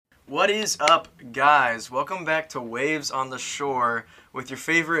What is up, guys? Welcome back to Waves on the Shore with your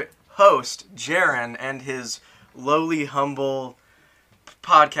favorite host, Jaron, and his lowly, humble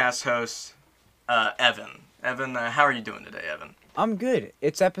podcast host, Evan. Evan, how are you doing today, Evan? I'm good.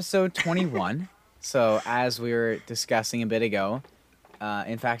 It's episode 21. So, as we were discussing a bit ago,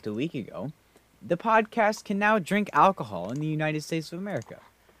 in fact, a week ago, the podcast can now drink alcohol in the United States of America,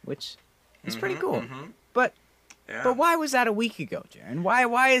 which is pretty cool. But why was that a week ago, Jaron?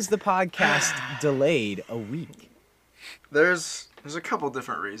 Why is the podcast delayed a week? There's a couple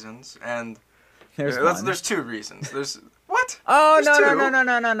different reasons, and there's two reasons. There's what? Oh, there's no.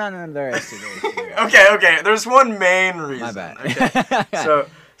 There is two. Okay. There's one main reason. My bad. Okay.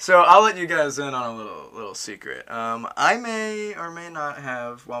 So I'll let you guys in on a little secret. I may or may not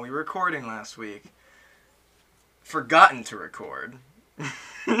have, while we were recording last week, forgotten to record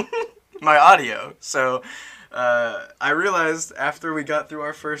my audio. So I realized after we got through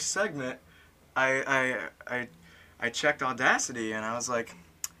our first segment, I checked Audacity and I was like,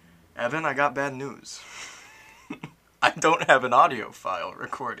 Evan, I got bad news. I don't have an audio file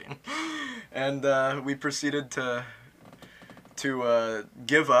recording. And we proceeded to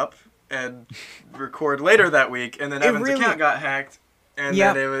give up and record later that week, and then Evan's account got hacked, and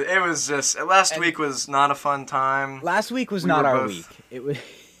then it was just last week was not a fun time. Last week was not our week. It was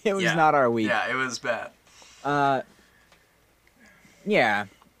not our week. Yeah, it was bad. Yeah.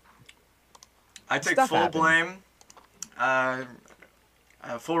 I take full blame.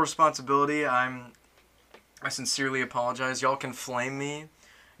 Full responsibility. I sincerely apologize. Y'all can flame me.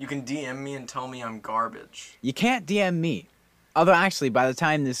 You can DM me and tell me I'm garbage. You can't DM me. Although, actually, by the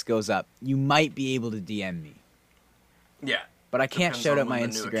time this goes up, you might be able to DM me. Yeah. But I can't shout out my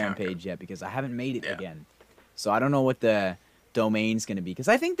Instagram page yet because I haven't made it again. So I don't know what the domain's going to be. Because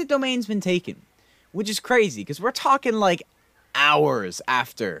I think the domain's been taken. Which is crazy because we're talking like hours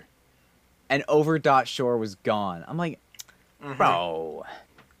after. And over.shore was gone. I'm like, bro.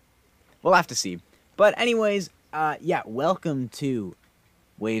 We'll have to see. But anyways, welcome to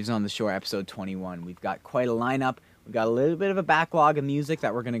Waves on the Shore episode 21. We've got quite a lineup. We've got a little bit of a backlog of music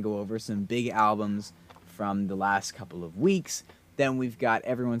that we're going to go over. Some big albums from the last couple of weeks. Then we've got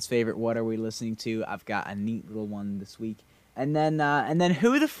everyone's favorite What Are We Listening To? I've got a neat little one this week. And then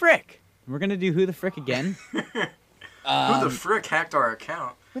Who the Frick? We're going to do Who the Frick again. Who the frick hacked our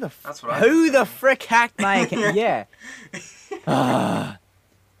account? Who the frick hacked my account? Yeah.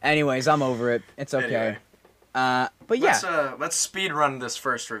 Anyways, I'm over it. It's okay. Anyway. But yeah. Let's speed run this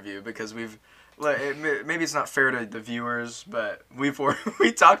first review because maybe it's not fair to the viewers, but we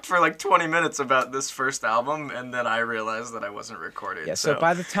talked for like 20 minutes about this first album, and then I realized that I wasn't recording. Yeah, so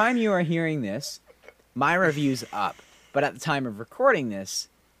by the time you are hearing this, my review's up. But at the time of recording this,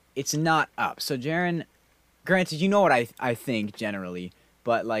 it's not up. So Jaron, granted, you know what I think generally,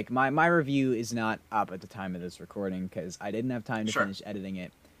 but like my review is not up at the time of this recording because I didn't have time to finish editing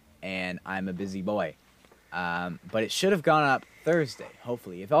it, and I'm a busy boy. But it should have gone up Thursday,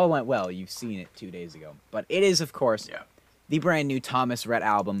 hopefully. If all went well, you've seen it 2 days ago. But it is, of course, the brand new Thomas Rhett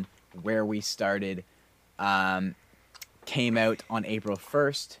album, Where We Started, came out on April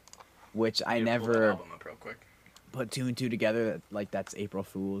 1st, which I never put two and two together, that's April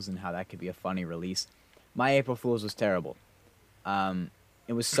Fool's and how that could be a funny release. My April Fool's was terrible.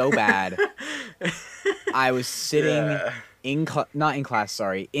 It was so bad. I was sitting in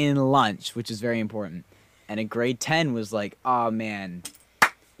lunch, which is very important. And a grade 10 was like, oh man,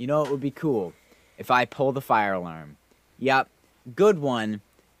 you know what would be cool? If I pull the fire alarm. Yep, good one.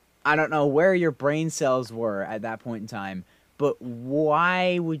 I don't know where your brain cells were at that point in time, but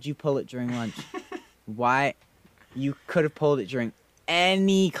why would you pull it during lunch? Why? You could have pulled it during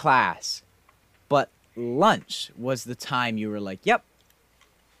any class. But lunch was the time you were like, yep,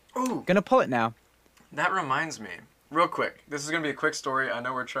 gonna pull it now. That reminds me. Real quick, this is going to be a quick story. I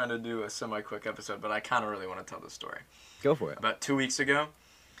know we're trying to do a semi-quick episode, but I kind of really want to tell this story. Go for it. About 2 weeks ago.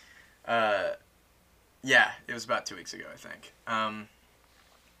 It was about 2 weeks ago, I think.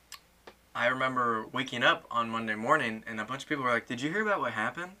 I remember waking up on Monday morning, and a bunch of people were like, did you hear about what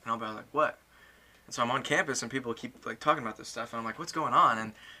happened? And I'll be like, what? And so I'm on campus, and people keep talking about this stuff, and I'm like, what's going on?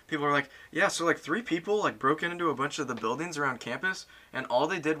 And people are like, yeah, so 3 people broke into a bunch of the buildings around campus, and all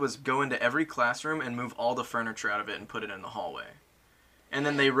they did was go into every classroom and move all the furniture out of it and put it in the hallway. And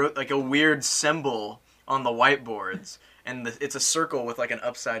then they wrote a weird symbol on the whiteboards, and it's a circle with an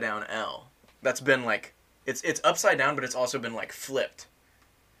upside down L. That's been it's upside down, but it's also been flipped.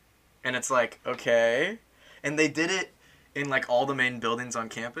 And it's okay. And they did it in all the main buildings on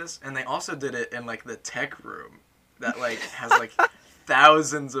campus, and they also did it in the tech room that has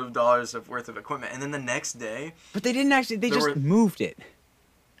thousands of dollars worth of equipment. And then the next day, but they didn't actually, they just moved it.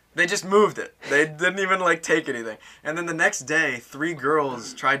 They just moved it. They didn't even like take anything. And then the next day, 3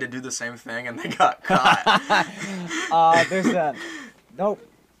 girls tried to do the same thing and they got caught. There's a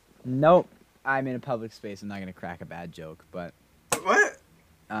nope. I'm in a public space. I'm not gonna crack a bad joke, but what?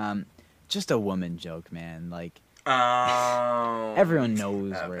 Just a woman joke, man. Like Oh. everyone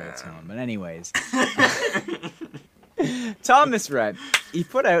knows where it's from. But anyways, Thomas Rhett, he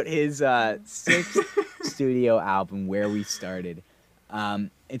put out his 6th studio album, Where We Started.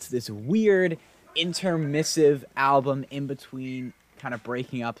 It's this weird intermissive album in between, kind of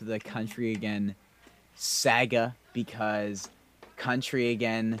breaking up the Country Again saga, because Country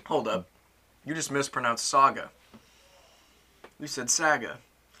Again... Hold up. You just mispronounced saga. You said saga.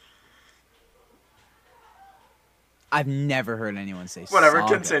 I've never heard anyone say Whatever,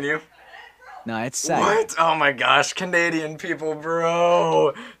 saga. continue. No, it's saga. What? Oh my gosh, Canadian people,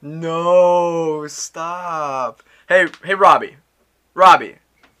 bro. No, stop. Hey, Robbie.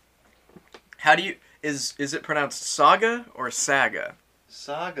 How do you... Is it pronounced saga or saga?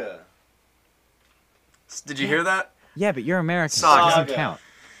 Saga. Did you hear that? Yeah, but you're American. Saga. So it doesn't count.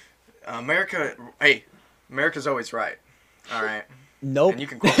 America's always right. All right. Nope. And you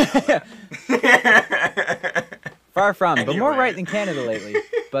can quote me on that. Far from, but more Anyway. right than Canada lately.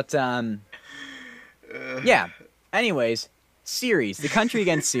 But, yeah. Anyways, series. The Country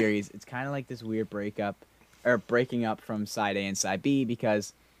Again series. It's kind of like this weird breaking up from side A and side B,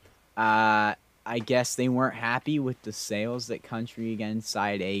 because I guess they weren't happy with the sales that Country Again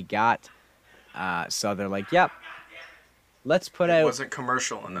side A got. So they're like, yep, let's put out... It wasn't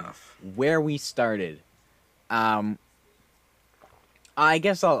commercial enough. Where We Started. I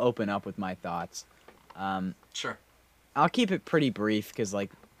guess I'll open up with my thoughts. Sure. I'll keep it pretty brief, because,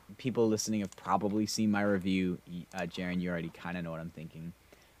 like, people listening have probably seen my review. Jaron, you already kind of know what I'm thinking.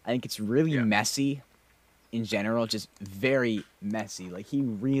 I think it's really messy in general, just very messy. Like, he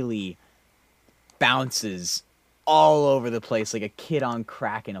really bounces all over the place like a kid on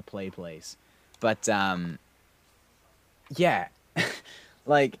crack in a play place. But, yeah.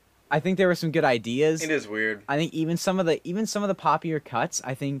 Like, I think there were some good ideas. It is weird. I think even some of the popular cuts,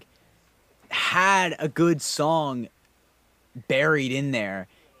 I think, had a good song buried in there.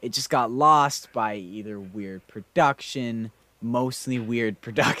 It just got lost by either weird production, mostly weird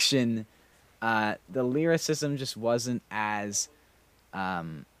production. The lyricism just wasn't as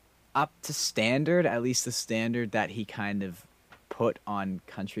up to standard, at least the standard that he kind of put on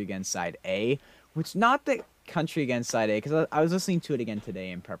Country Again Side A, which not that Country Again Side A, because I was listening to it again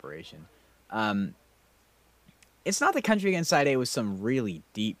today in preparation. It's not that Country Again Side A was some really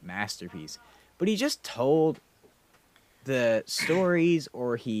deep masterpiece, but he just told the stories,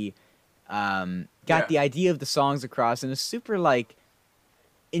 or he got the idea of the songs across in a super, like,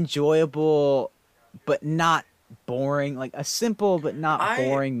 enjoyable but not boring, like a simple but not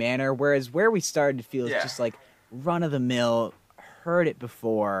boring manner, whereas Where We Started feels just like run-of-the-mill, heard it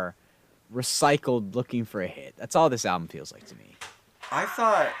before, recycled, looking for a hit. That's all this album feels like to me. I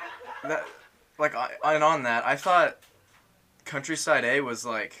thought that, like, and on that, I thought Countryside A was,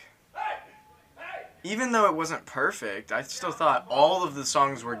 like, even though it wasn't perfect, I still thought all of the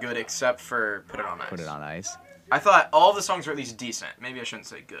songs were good except for Put It On Ice. Put It On Ice. I thought all of the songs were at least decent. Maybe I shouldn't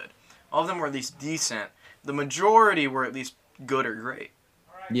say good. All of them were at least decent. The majority were at least good or great.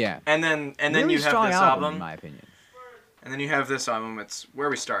 Yeah. And then really you have strong this album, in my opinion. And then you have this album. It's Where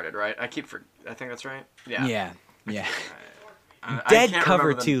We Started, right? I think that's right. Yeah. Yeah. I Dead can't cover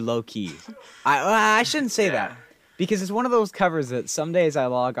remember too, low key. I shouldn't say that, because it's one of those covers that some days I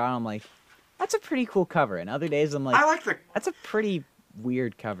log on, I'm like, that's a pretty cool cover, and other days I'm like, that's a pretty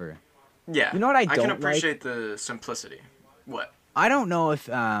weird cover. Yeah. You know what I don't can appreciate the simplicity. What? I don't know if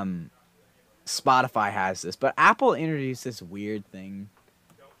Spotify has this, but Apple introduced this weird thing.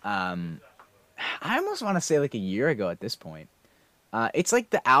 I almost want to say like a year ago at this point. It's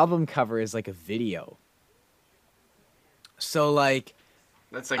like the album cover is like a video. So like,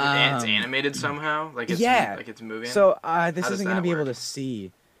 that's like it's animated somehow. Like it's like it's moving. So this isn't gonna be able to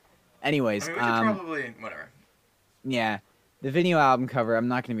see. Anyways, I mean, we could probably whatever. Yeah, the video album cover. I'm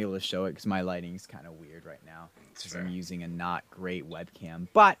not gonna be able to show it because my lighting's kind of weird right now. Because I'm using a not great webcam.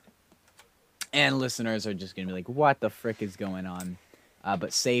 And listeners are just gonna be like, "What the frick is going on?"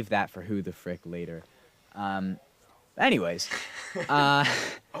 But save that for who the frick later. Anyways, I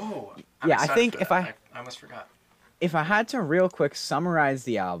think if I almost forgot. If I had to real quick summarize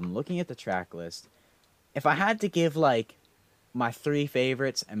the album, looking at the track list, if I had to give like my 3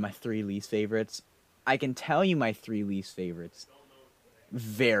 favorites and my 3 least favorites, I can tell you my 3 least favorites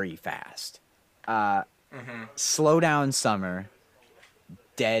very fast. Slow Down Summer,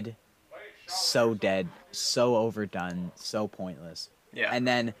 dead, so overdone, so pointless. Yeah. And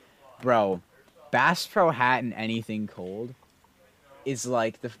then, bro, Bass Pro Hat and Anything Cold is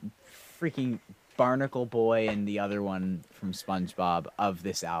like the freaking Barnacle Boy and the other one from SpongeBob of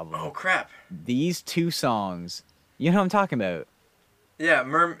this album. Oh, crap. These two songs, you know what I'm talking about?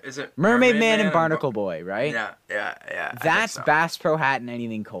 Yeah, is it Mermaid Man and Barnacle Boy, right? Yeah. That's so. Bass Pro Hat and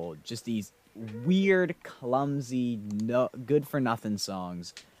Anything Cold. Just these weird, clumsy, no good for nothing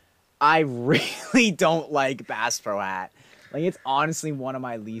songs. I really don't like Bass Pro Hat. Like, it's honestly one of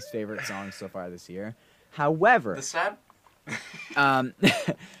my least favorite songs so far this year. However, The sad.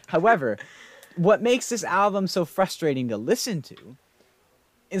 however, what makes this album so frustrating to listen to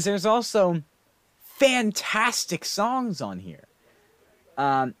is there's also fantastic songs on here.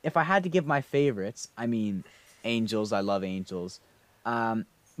 If I had to give my favorites, I mean, Angels, I love Angels.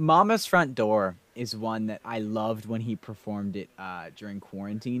 Mama's Front Door is one that I loved when he performed it during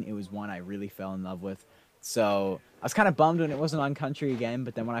quarantine. It was one I really fell in love with. So I was kind of bummed when it wasn't on Country Again,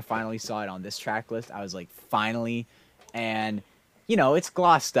 but then when I finally saw it on this track list, I was like, finally. And, you know, it's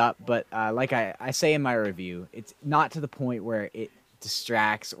glossed up, but like I say in my review, it's not to the point where it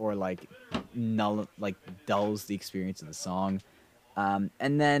distracts or like dulls the experience of the song. And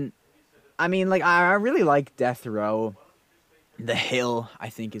then, I mean, like, I really like Death Row. The Hill, I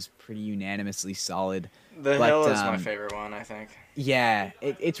think, is pretty unanimously solid. The Hill is my favorite one, I think. Yeah,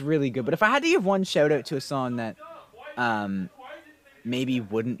 it's really good. But if I had to give one shout out to a song that maybe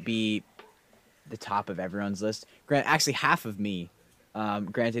wouldn't be the top of everyone's list, actually half of me,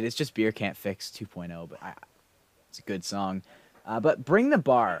 granted, it's just Beer Can't Fix 2.0, but it's a good song. But Bring the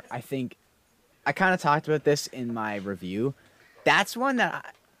Bar, I think, I kind of talked about this in my review. That's one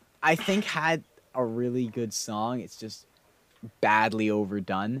that I think had a really good song. It's just badly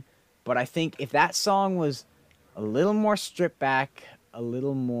overdone. But I think if that song was a little more stripped back, a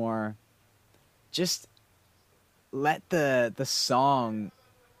little more, just let the song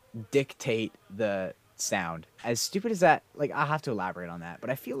dictate the sound. As stupid as that, like, I'll have to elaborate on that. But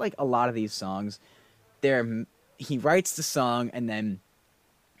I feel like a lot of these songs, he writes the song and then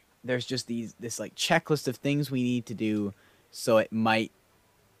there's just this like checklist of things we need to do so it might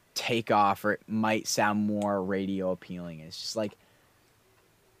take off or it might sound more radio appealing. It's just like,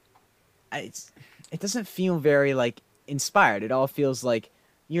 it doesn't feel very like inspired. It all feels like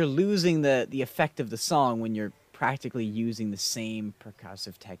you're losing the effect of the song when you're practically using the same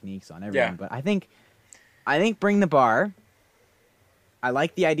percussive techniques on everyone. Yeah. But I think Bring the Bar, I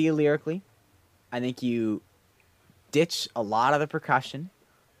like the idea lyrically. I think you ditch a lot of the percussion.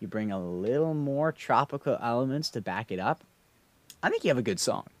 You bring a little more tropical elements to back it up. I think you have a good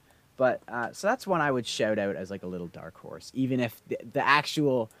song. But so that's one I would shout out as like a little dark horse, even if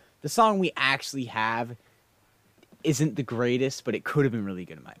the song we actually have isn't the greatest, but it could have been really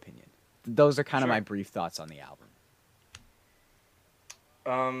good in my opinion. Those are kind of my brief thoughts on the album.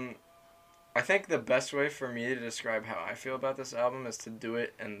 I think the best way for me to describe how I feel about this album is to do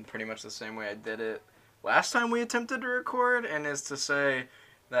it in pretty much the same way I did it last time we attempted to record, and is to say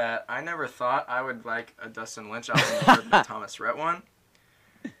that I never thought I would like a Dustin Lynch album more than the Thomas Rhett one.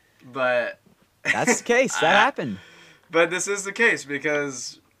 But that's the case. That happened. But this is the case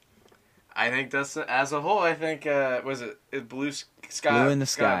because I think Dustin, as a whole, I think was it Blue Sky? Blue in the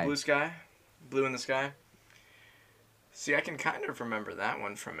Sky. Blue in the Sky. See, I can kind of remember that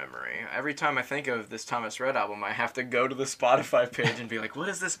one from memory. Every time I think of this Thomas Rhett album, I have to go to the Spotify page and be like, what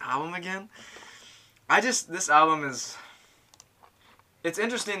is this album again? This album is... It's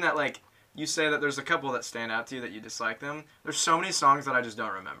interesting that, like, you say that there's a couple that stand out to you that you dislike them. There's so many songs that I just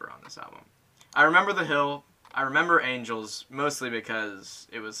don't remember on this album. I remember The Hill. I remember Angels, mostly because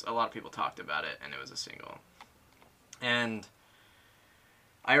a lot of people talked about it, and it was a single. And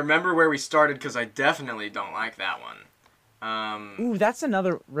I remember Where We Started because I definitely don't like that one. Ooh, that's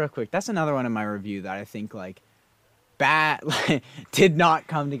another one in my review that I think like did not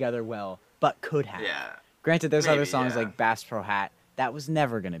come together well, but could have. Yeah. Granted, there's other songs like Bass Pro Hat that was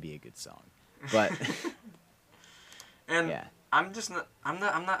never gonna be a good song, but. And yeah. I'm just not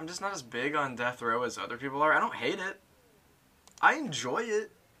as big on Death Row as other people are. I don't hate it. I enjoy it.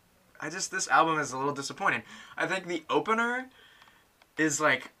 This album is a little disappointing. I think the opener is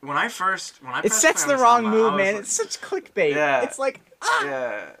like it sets the wrong mood, man. It's such clickbait. Yeah. It's like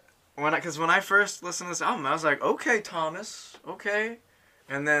Yeah. Because when I first listened to this album, I was like, okay, Thomas, okay,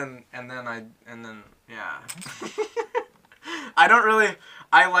 and then yeah.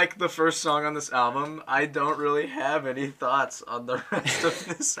 I like the first song on this album. I don't really have any thoughts on the rest of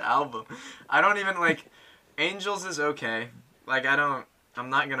this album. I don't even like... Angels is okay. Like, I'm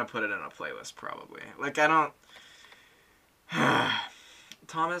not gonna put it in a playlist, probably. Like, I don't...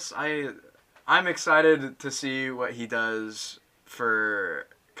 Thomas, I'm excited to see what he does for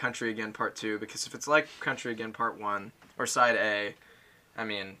Country Again Part 2, because if it's like Country Again Part 1 or Side A, I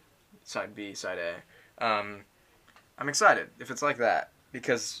mean Side B, Side A, I'm excited if it's like that,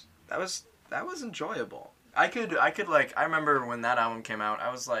 because that was enjoyable. I could like, I remember when that album came out,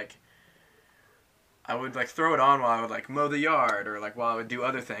 I was like, I would like throw it on while I would like mow the yard or like while I would do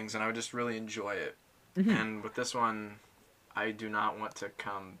other things, and I would just really enjoy it. Mm-hmm. And with this one, I do not want to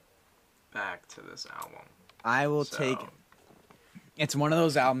come back to this album. I will take. It's one of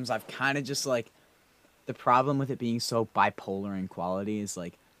those albums I've kind of just like. The problem with it being so bipolar in quality is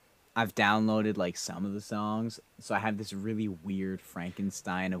like, I've downloaded like some of the songs, so I have this really weird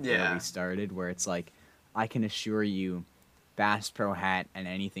Frankenstein of where we started, where it's like, I can assure you, Bass Pro Hat and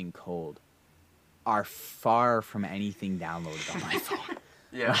Anything Cold are far from anything downloaded on my phone.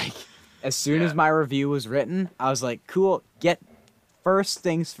 Yeah. Like, as soon as my review was written, I was like, cool, first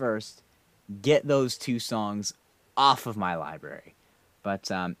things first, get those 2 songs off of my library. But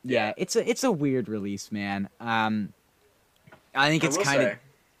it's a weird release, man. I think it's kind of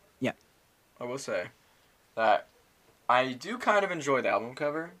I will say that I do kind of enjoy the album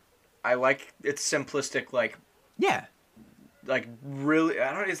cover. I like its simplistic, like really.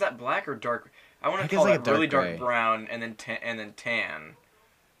 I don't know, is that black or dark? I want to call it really dark brown and then tan.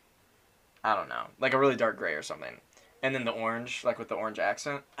 I don't know, like a really dark gray or something, and then the orange, like with the orange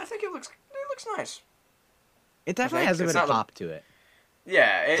accent. I think it looks nice. It definitely has a bit of pop to it.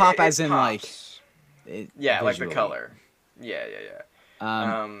 Yeah, pop as in pops. Like. Yeah, like the color. Yeah.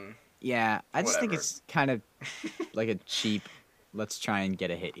 Yeah, I just think it's kind of like a cheap, let's try and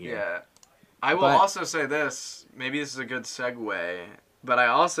get a hit here. Yeah. I will also say this, maybe this is a good segue, but I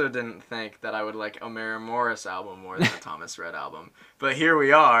also didn't think that I would like a Maren Morris album more than a Thomas Rhett album. But here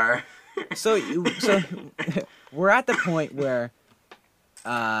we are. So we're at the point where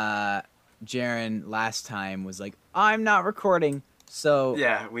Jaron last time was like, I'm not recording, so...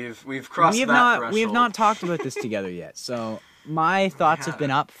 Yeah, we've crossed that threshold. We have not talked about this together yet, so... My thoughts have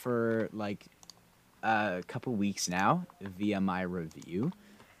been up for, like, a couple weeks now via my review.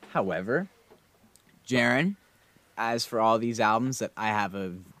 However, Jaron, as for all these albums that I have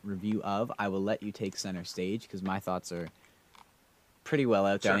a review of, I will let you take center stage because my thoughts are pretty well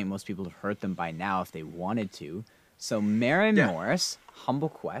out there. Sure. I think most people have heard them by now if they wanted to. So Maren Morris, Humble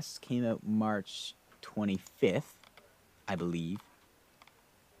Quest, came out March 25th, I believe.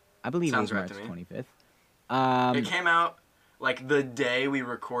 Sounds it was right March to me. 25th. It came out... like the day we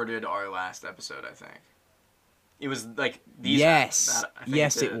recorded our last episode, I think. It was like these. Yes,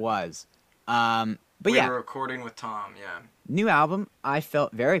 it was. But we were recording with Tom. Yeah. New album. I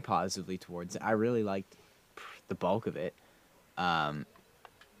felt very positively towards it. I really liked the bulk of it.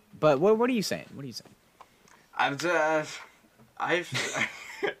 But what are you saying? What are you saying? That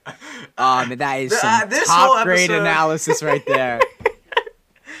is some top grade analysis right there.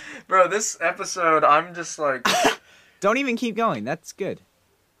 Bro, this episode, I'm just like. Don't even keep going. That's good.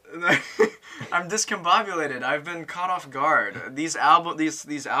 I'm discombobulated. I've been caught off guard. These album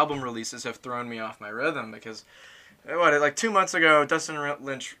releases have thrown me off my rhythm because, like 2 months ago, Dustin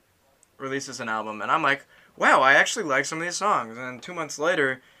Lynch releases an album, and I'm like, wow, I actually like some of these songs. And then 2 months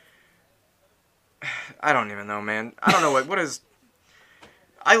later, I don't even know, man. I don't know what is.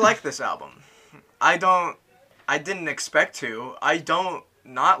 I like this album. I didn't expect to. I don't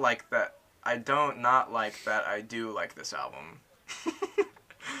not like that. I do like this album.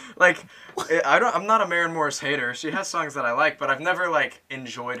 Like, I'm not a Maren Morris hater. She has songs that I like, but I've never, like,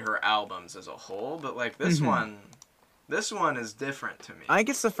 enjoyed her albums as a whole. But, like, this one is different to me. I think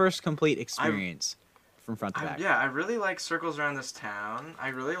it's the first complete experience from front to back. Yeah, I really like Circles Around This Town. I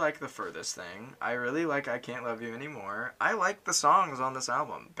really like The Furthest Thing. I really like I Can't Love You Anymore. I like the songs on this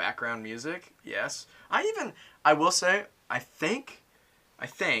album. Background music, yes. I will say, I think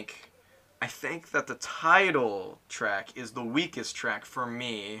that the title track is the weakest track for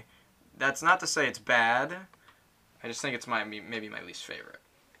me. That's not to say it's bad. I just think it's maybe my least favorite.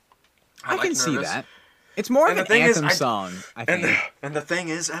 I can see that. It's more of an anthem song, I think. And the thing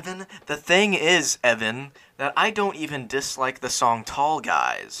is, Evan, that I don't even dislike the song Tall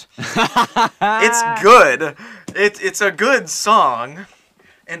Guys. It's good. It's a good song.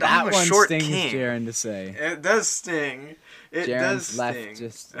 And that I'm a short king. That one stings Jaron to say. It does sting. Jaron's left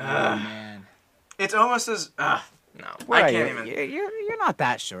just, oh man. It's almost as, no. Where I can't even. You're not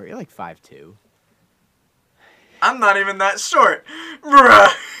that short. You're like 5'2". I'm not even that short.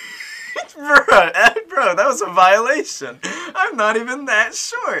 Bruh. Bro, that was a violation. I'm not even that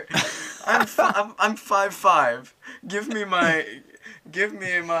short. I'm 5'5". Give me my,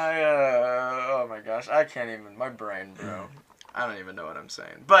 oh my gosh, I can't even, my brain, bro. I don't even know what I'm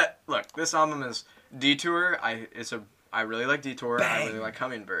saying. But, look, this album is Detour. It's a I really like Detour. Bang. I really like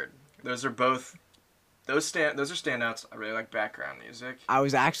Hummingbird. Those are both. Those are standouts. I really like background music. I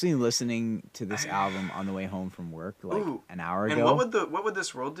was actually listening to this album on the way home from work an hour ago. And what would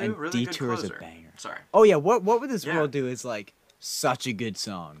this world do? And Really Detour good is closer. a banger. Sorry. Oh yeah, what would this world do is like such a good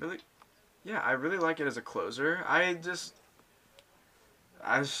song. Really, yeah, I really like it as a closer.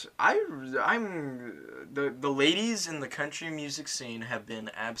 The ladies in the country music scene have been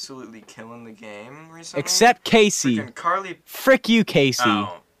absolutely killing the game recently. Except Casey. Freaking Carly. Frick you, Casey.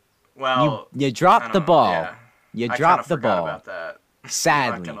 Oh, well, you dropped the ball. Yeah. You dropped the ball. About that.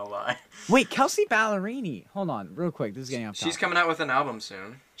 Sadly. I'm not gonna lie. Wait, Kelsey Ballerini. Hold on, real quick. This is getting off topic. She's coming out with an album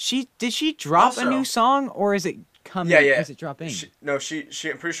soon. Did she drop a new song, or is it coming? Yeah. Is it dropping? She I'm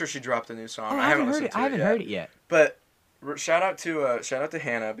pretty sure she dropped a new song. Oh, I haven't listened to it. I haven't heard it yet. But shout out to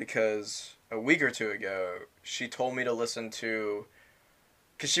Hannah, because a week or two ago she told me to listen to,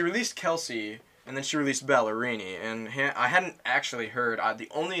 because she released Kelsey and then she released Ballerini, and I hadn't actually heard the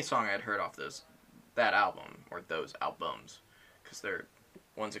only song I had heard off that album, or those albums, because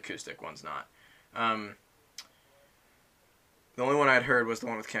one's acoustic, one's not. The only one I'd heard was the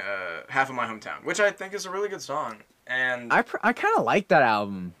one with Half of My Hometown, which I think is a really good song. And I kind of like that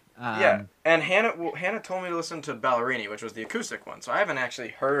album. Yeah, and Hannah told me to listen to Ballerini, which was the acoustic one, so I haven't actually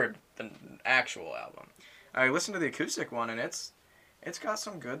heard the actual album. I listened to the acoustic one, and it's got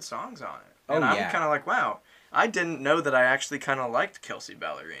some good songs on it. And I'm kind of like, wow, I didn't know that I actually kind of liked Kelsey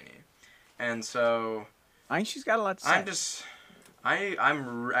Ballerini. And so I think she's got a lot to say.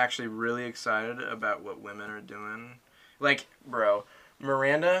 I'm actually really excited about what women are doing. Like, bro,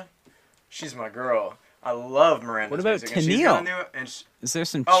 Miranda, she's my girl. I love Miranda's What about music. Tennille? Is there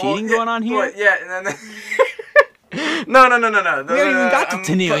some cheating yeah, going on here? Well, yeah. No. We haven't even got to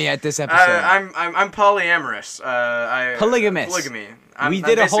Tennille yet this episode. I'm polyamorous. Polygamous. Polygamy. We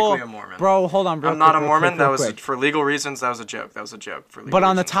did I'm a whole. basically a Mormon. Bro, hold on, bro. I'm not a Mormon. That was for legal reasons. That was a joke. But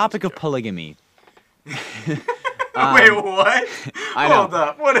on the topic of polygamy. Wait, what? I know. Hold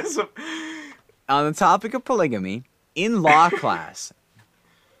up. What is it? On the topic of polygamy, in law class,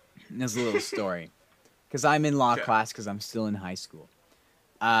 there's a little story. Because I'm in law class because I'm still in high school.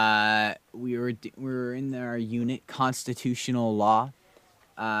 We were in our unit, constitutional law.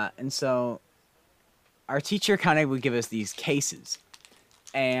 And so our teacher kind of would give us these cases.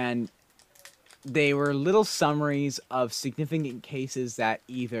 And they were little summaries of significant cases that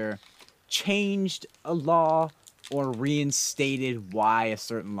either changed a law or reinstated why a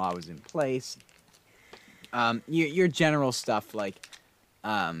certain law was in place. Your general stuff, like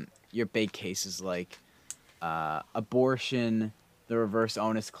your big cases like abortion, the reverse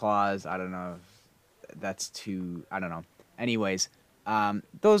onus clause. I don't know if that's too... I don't know. Anyways,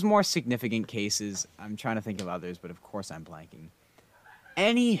 those more significant cases, I'm trying to think of others, but of course I'm blanking.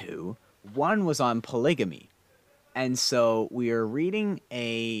 Anywho, one was on polygamy. And so we were reading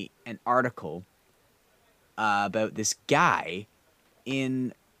an article about this guy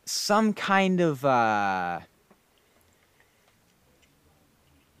in some kind of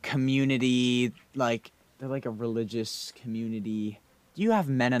community, like they're like a religious community. Do you have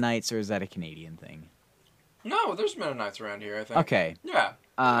Mennonites, or is that a Canadian thing? No, there's Mennonites around here, I think. Okay. Yeah.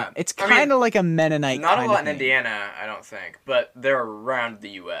 It's kind of like a Mennonite not kind a lot of in thing. Indiana, I don't think, but they're around the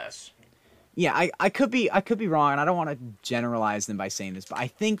U.S. Yeah, I could be wrong, and I don't want to generalize them by saying this, but I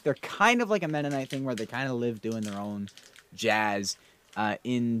think they're kind of like a Mennonite thing where they kind of live doing their own jazz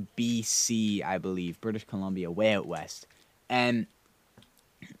in BC, I believe, British Columbia, way out west. And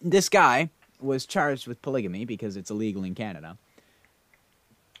this guy was charged with polygamy because it's illegal in Canada.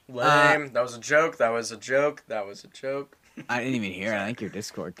 Lame. That was a joke. I didn't even hear it. I think your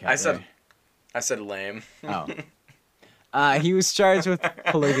Discord cut I said lame. Oh. He was charged with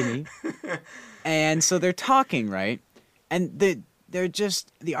polygamy. And so they're talking, right? And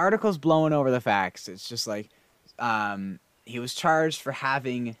the article's blowing over the facts. It's just like, he was charged for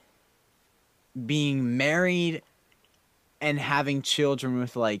being married and having children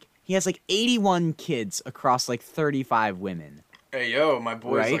with, like, he has, like, 81 kids across, like, 35 women. Hey, yo, my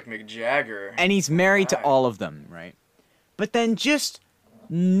boy's right? like Mick Jagger. And he's married to all of them, right? But then just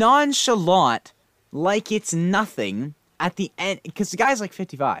nonchalant, like it's nothing, at the end, because the guy's like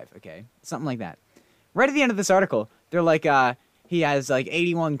 55, okay? Something like that. Right at the end of this article, they're like, he has like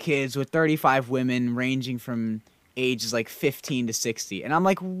 81 kids with 35 women ranging from ages like 15 to 60. And I'm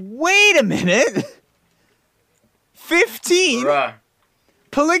like, wait a minute! 15? Bruh.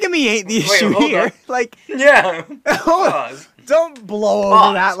 Polygamy ain't the issue here. Up. Like, yeah. Pause. Don't blow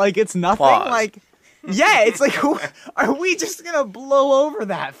over that like it's nothing. Pause. Like, yeah, it's like, are we just gonna blow over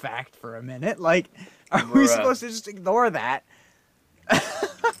that fact for a minute? Like, are we supposed to just ignore that?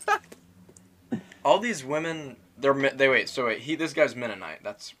 All these women This guy's Mennonite.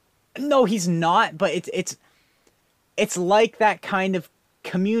 That's. No, he's not. But it's like that kind of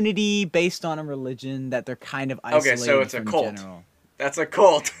community based on a religion that they're kind of isolated. Okay, so it's from a cult. General. That's a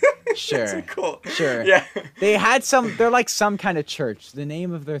cult. Sure. It's a cult. Sure. Yeah. They had they're like some kind of church. The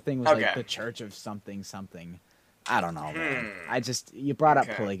name of their thing was like the Church of something. I don't know, man. You brought up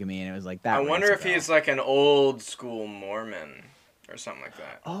polygamy and it was like that. I wonder if he's like an old school Mormon or something like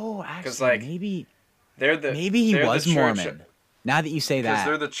that. Oh, actually, like, maybe he they're was Mormon. Now that you say that. Because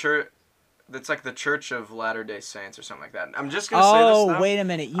they're the church. It's like the Church of Latter-day Saints or something like that. I'm just gonna say this stuff. Oh, wait a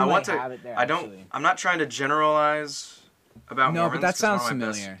minute. You might have it there. I'm not trying to generalize about Mormons. No, but that sounds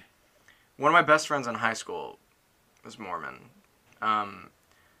familiar. One of my best friends in high school was Mormon,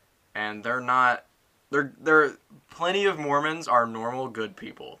 and they're not. They're plenty of Mormons are normal, good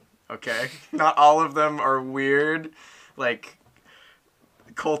people. Okay, not all of them are weird, like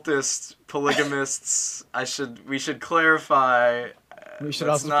cultists, polygamists. We should clarify. We should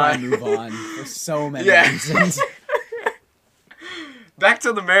also probably move on for so many reasons. Back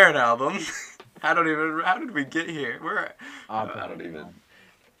to the Maren album. How did we get here? I don't even.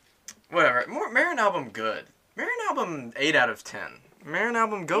 Whatever. Maren album good. Maren album 8 out of 10. Maren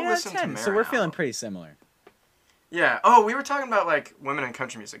album, go listen to Maren. So we're feeling pretty similar. Yeah. Oh, we were talking about like women in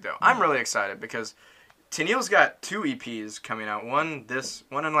country music though. I'm really excited because Tennille's got 2 EPs coming out. One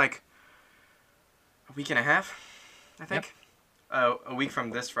in like a week and a half, I think. Yep. A week from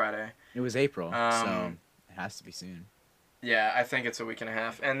this Friday. It was April, so it has to be soon. Yeah, I think it's a week and a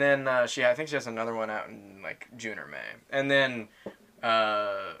half. And then I think she has another one out in like June or May. And then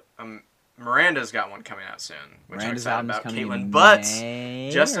Miranda's got one coming out soon, which Miranda's I'm excited about, Caitlin. But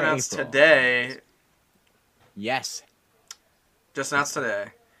just announced today. Yes. Just announced today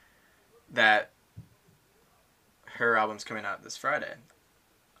that her album's coming out this Friday.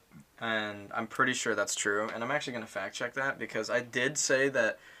 And I'm pretty sure that's true. And I'm actually going to fact check that because I did say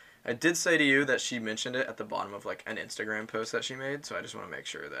to you that she mentioned it at the bottom of like an Instagram post that she made. So I just want to make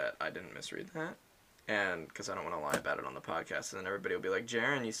sure that I didn't misread that. And because I don't want to lie about it on the podcast. And then everybody will be like,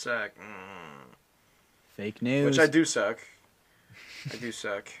 Jaron, you suck. Fake news. Which I do suck.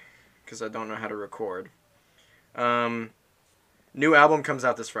 Because I don't know how to record. New album comes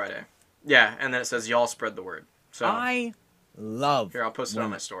out this Friday. Yeah, and then it says, y'all spread the word. So I love... Here, I'll post it on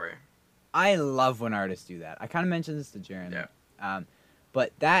my story. I love when artists do that. I kind of mentioned this to Jaron. Yeah.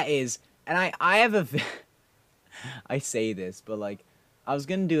 But that is... And I have a... I say this, but like, I was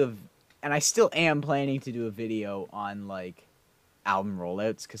going to do and I still am planning to do a video on like album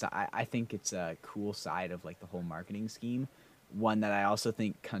rollouts because I think it's a cool side of like the whole marketing scheme. One that I also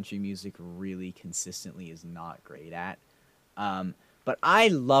think country music really consistently is not great at. But I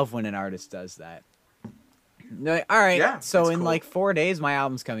love when an artist does that. They're like, all right, yeah, so in cool. like 4 days, my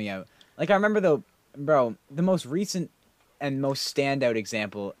album's coming out. Like I remember though, bro, the most recent and most standout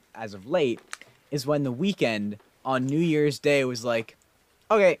example as of late is when The Weeknd on New Year's Day was like,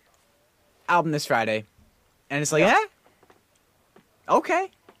 okay, album this Friday. And it's like, okay.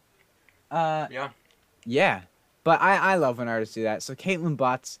 Yeah. But I love when artists do that. So Caitlin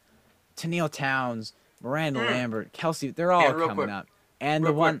Butts, Tennille Towns, Miranda Lambert, Kelsey, they're all coming up. And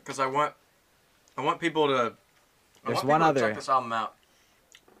the one... Because I want people to... There's one other... check this album out.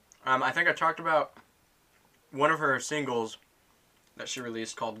 I think I talked about one of her singles that she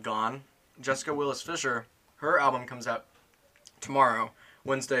released called Gone. Jessica Willis Fisher, her album comes out tomorrow,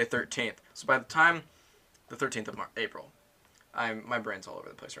 Wednesday 13th. So by the time... The 13th of April. My brain's all over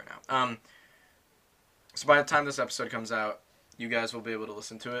the place right now. So by the time this episode comes out, you guys will be able to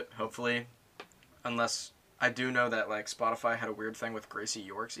listen to it, hopefully. Unless I do know that like Spotify had a weird thing with Gracie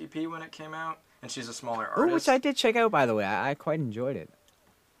York's EP when it came out, and she's a smaller artist. Which I did check out, by the way. I quite enjoyed it.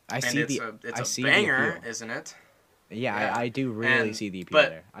 It's a banger, isn't it? Yeah. I do really see the appeal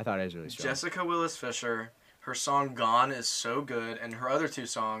there. I thought it was really strong. Jessica Willis Fisher, her song Gone is so good, and her other 2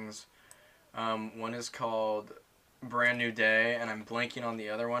 songs, one is called Brand New Day, and I'm blanking on the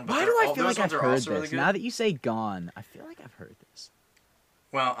other one. But why do I feel like I've heard this? Really now that you say Gone, I feel like I've heard this.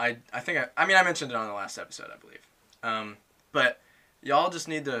 Well, I think I mentioned it on the last episode, I believe. But y'all just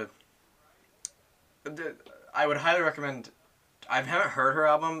need to... I would highly recommend... I haven't heard her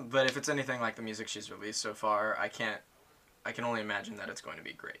album, but if it's anything like the music she's released so far, I can only imagine that it's going to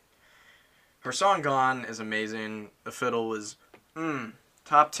be great. Her song Gone is amazing. The fiddle was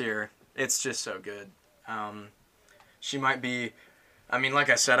top tier. It's just so good. She might be... I mean, like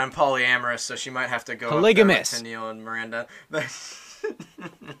I said, I'm polyamorous, so she might have to go... Polygamous. Up there with Tennille and Miranda.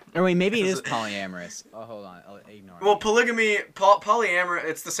 Or wait, maybe it is polyamorous. Oh, hold on. I'll ignore it. Well, polygamy, polyamorous,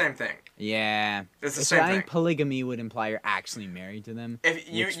 it's the same thing. Yeah. It's the same thing. I think polygamy would imply you're actually married to them. If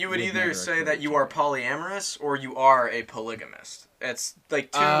you would either say that you are polyamorous or you are a polygamist. It's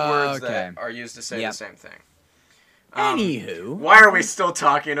like two words that are used to say the same thing. Anywho. Why are we still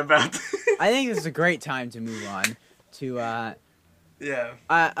talking about this? I think this is a great time to move on to a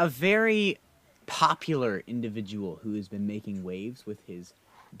very popular individual who has been making waves with his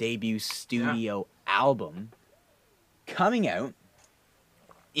debut studio album coming out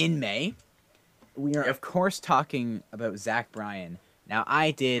in May. We are, of course, talking about Zach Bryan. Now,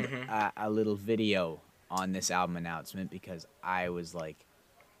 I did a little video on this album announcement because I was like...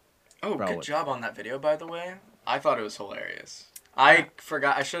 Oh, good job on that video, by the way. I thought it was hilarious. I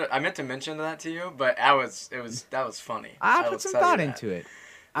forgot. I meant to mention that to you, but that was funny. I put some thought into it.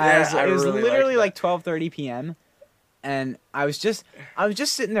 It was really literally like 12:30 p.m. and I was just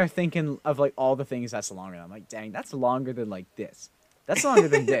sitting there thinking of like all the things that's longer. I'm like, dang, that's longer than like this. That's longer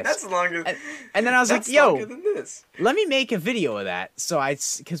than this. That's longer. And then I was like, yo, let me make a video of that. So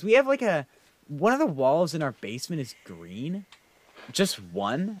because we have like one of the walls in our basement is green. Just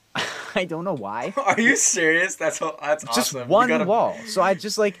one. I don't know why. Are you serious? That's awesome. Just one wall. So I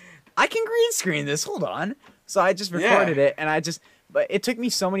just like, I can green screen this. Hold on. So I just recorded it, and but it took me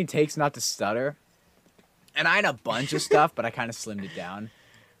so many takes not to stutter. And I had a bunch of stuff, but I kind of slimmed it down.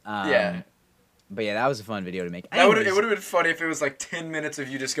 But yeah, that was a fun video to make. It would have been funny if it was like 10 minutes of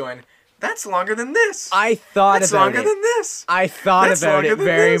you just going, that's longer than this. I thought that's about it. That's longer than this. I thought about it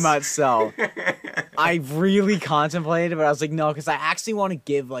very much so. I really contemplated, but I was like, no, because I actually want to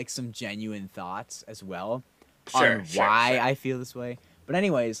give like some genuine thoughts as well on why I feel this way. But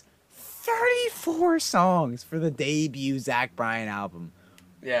anyways, 34 songs for the debut Zach Bryan album.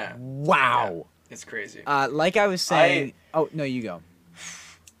 Yeah. Wow. Yeah, it's crazy. Like I was saying. Oh no, you go.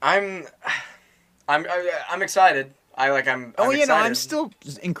 I'm excited. I'm excited. No, I'm still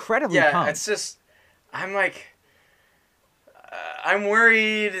incredibly pumped. It's just, I'm like, I'm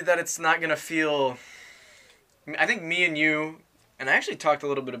worried that it's not gonna feel. I think me and you, and I actually talked a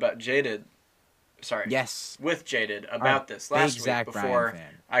little bit about Jaded. Sorry. Yes. With Jaded about this last week before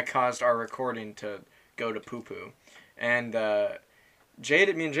I caused our recording to go to poo poo, and me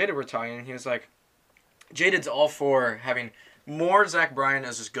and Jaded were talking, and he was like, Jaded's all for having more Zach Bryan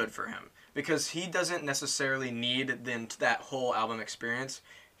is just good for him. Because he doesn't necessarily need that whole album experience.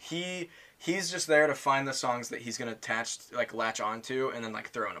 He's just there to find the songs that he's gonna latch onto and then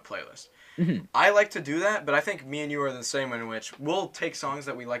like throw in a playlist. Mm-hmm. I like to do that, but I think me and you are the same in which we'll take songs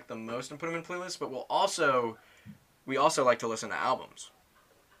that we like the most and put them in playlists, but we also like to listen to albums,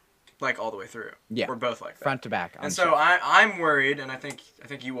 like all the way through. Yeah, we're both like that, front to back. And so I'm worried, and I think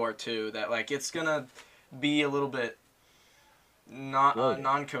you are too, that like it's gonna be a little bit.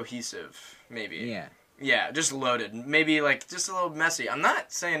 Non-cohesive, maybe. Yeah, just loaded. Maybe, like, just a little messy. I'm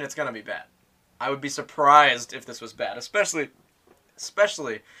not saying it's gonna be bad. I would be surprised if this was bad, especially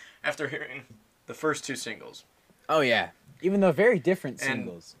after hearing the first two singles. Oh, yeah. Even though very different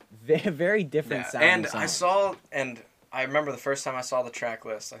singles. Very different sounding songs. I remember the first time I saw the track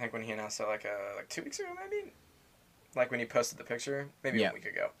list, I think when he announced it, like 2 weeks ago, maybe? Like when he posted the picture, maybe a week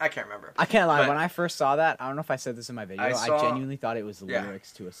ago. I can't remember. I can't lie. When I first saw that, I don't know if I said this in my video. I genuinely thought it was the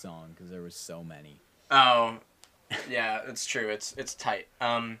lyrics to a song because there was so many. Oh, yeah, it's true. It's tight.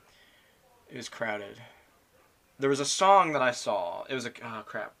 It was crowded. There was a song that I saw. It was oh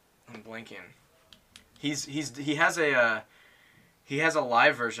crap, I'm blanking. He has a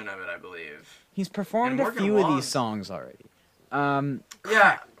live version of it, I believe. He's performed a few of these songs already.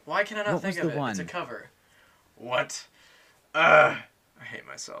 Yeah. Why can I not think of it? It's a cover. What? I hate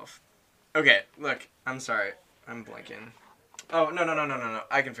myself. Okay, look, I'm sorry. I'm blanking. Oh, no.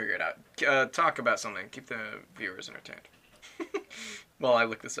 I can figure it out. Talk about something. Keep the viewers entertained. While I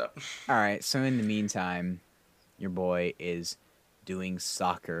look this up. Alright, so in the meantime, your boy is doing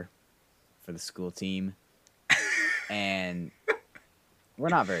soccer for the school team. And we're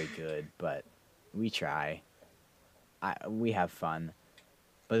not very good, but we try. We have fun.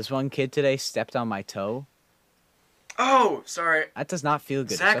 But this one kid today stepped on my toe. Oh, sorry. That does not feel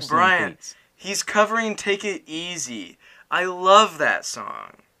good. Zach Bryan. He's covering Take It Easy. I love that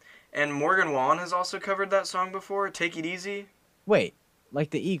song. And Morgan Wallen has also covered that song before, Take It Easy. Wait,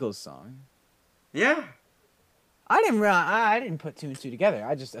 like the Eagles song? Yeah. I didn't put two and two together.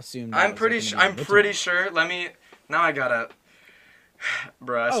 I just assumed. I'm pretty sure. Let me. Now I gotta.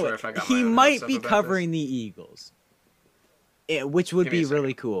 Bro, I swear if I got. He might be covering the Eagles. Which would be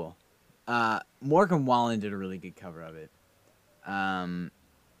really cool. Morgan Wallen did a really good cover of it.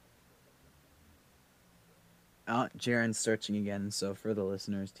 Oh, Jaron's searching again, so for the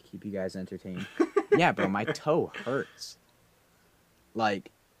listeners, to keep you guys entertained. Yeah, bro, my toe hurts.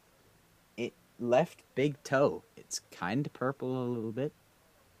 Like, it left big toe. It's kind of purple a little bit.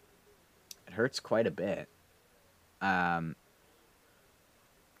 It hurts quite a bit. And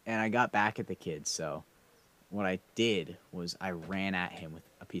I got back at the kid, so what I did was I ran at him with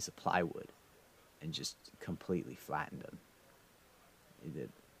a piece of plywood and just completely flattened him. The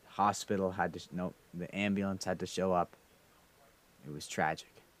hospital had to... Nope, the ambulance had to show up. It was tragic.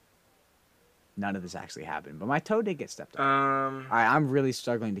 None of this actually happened, but my toe did get stepped on. I'm really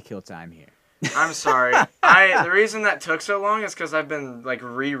struggling to kill time here. I'm sorry. The reason that took so long is because I've been like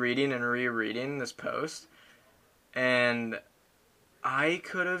rereading this post, and I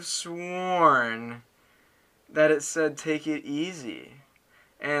could have sworn that it said "take it easy,"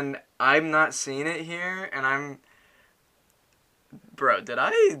 and I'm not seeing it here, and Bro, did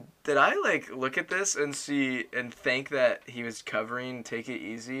I like look at this and see and think that he was covering "Take It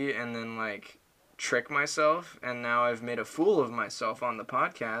Easy" and then like trick myself, and now I've made a fool of myself on the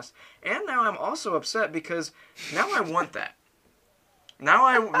podcast, and now I'm also upset because now I want that. Now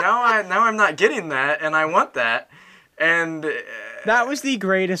I'm not getting that, and I want that, and that was the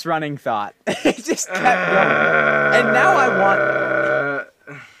greatest running thought. It just kept going, and now I want.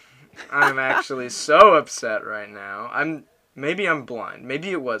 I'm actually so upset right now. Maybe I'm blind.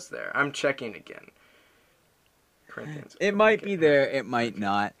 Maybe it was there. I'm checking again. Corinthians. It might be there. It might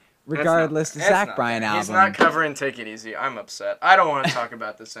not. Regardless, the Zach Bryan album. He's not covering "Take It Easy." I'm upset. I don't want to talk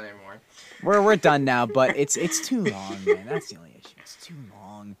about this anymore. We're done now, but it's too long, man. That's the only issue. It's too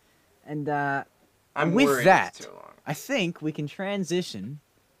long, and with that, it's too long. I think we can transition.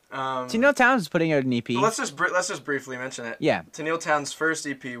 Tenille Townes is putting out an EP. Well, let's just briefly mention it. Yeah. Tenille Townes' first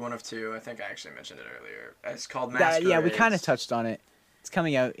EP, one of two. I think I actually mentioned it earlier. It's called Masquerades. Yeah, we kind of touched on it. It's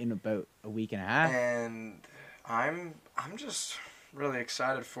coming out in about a week and a half. And I'm just really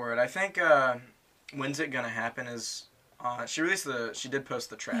excited for it. I think When's It Gonna Happen is she did post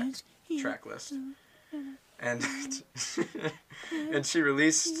the track list. And and she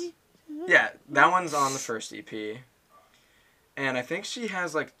released that one's on the first EP. And I think she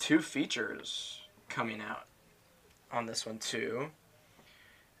has like 2 features coming out on this one too.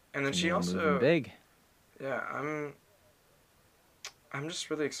 And then she also big. Yeah, I'm just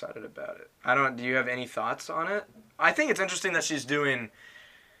really excited about it. Do you have any thoughts on it? I think it's interesting that she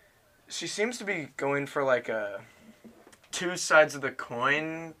seems to be going for like a 2 sides of the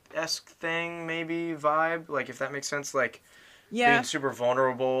coin-esque thing, maybe vibe, like if that makes sense, like being super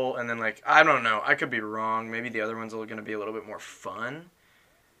vulnerable, and then like, I don't know, I could be wrong, maybe the other ones are going to be a little bit more fun.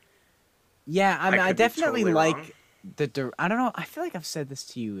 Yeah, I definitely totally like I don't know, I feel like I've said this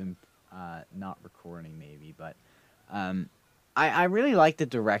to you in not recording maybe, but I really like the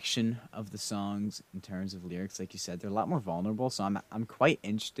direction of the songs in terms of lyrics. Like you said, they're a lot more vulnerable, so I'm quite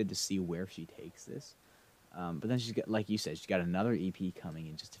interested to see where she takes this. But then she's got, like you said, she's got another EP coming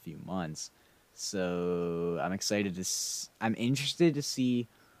in just a few months. So I'm interested to see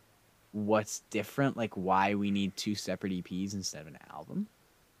what's different, like why we need 2 separate EPs instead of an album.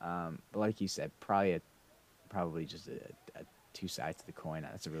 But like you said, probably just a 2 sides to the coin.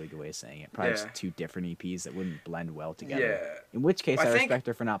 That's a really good way of saying it. Probably just 2 different EPs that wouldn't blend well together. Yeah. In which case, I respect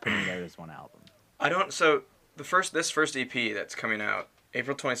her for not putting it out as one album. So this first EP that's coming out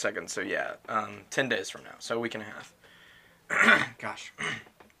April 22nd. So 10 days from now. So a week and a half. Gosh.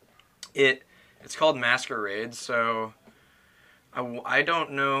 It's called Masquerades. So I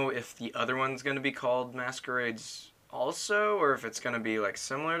don't know if the other one's going to be called Masquerades also, or if it's going to be like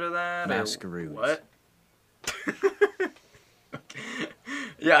similar to that. Masquerades. What?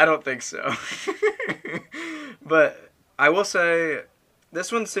 Yeah, I don't think so. But I will say,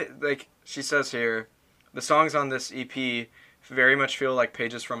 this one, like she says here, the songs on this EP very much feel like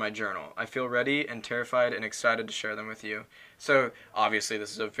pages from my journal. I feel ready and terrified and excited to share them with you. So obviously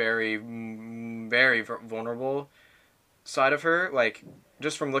this is a very, very vulnerable side of her. Like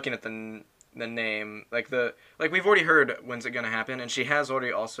just from looking at the name, like we've already heard When's It Gonna Happen, and she has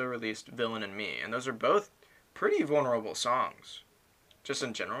already also released Villain and Me, and those are both pretty vulnerable songs. Just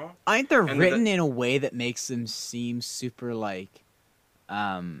in general. I think they're written in a way that makes them seem super, like,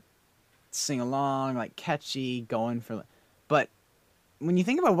 sing along, like, catchy, going for... But when you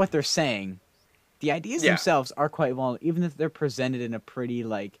think about what they're saying, the ideas themselves are quite vulnerable, even if they're presented in a pretty,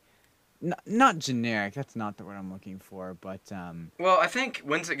 like... Not generic, that's not the word I'm looking for, but... Well, I think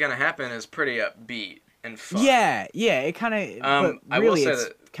When's It Gonna Happen is pretty upbeat and fun. Yeah, it kind of... but really, it's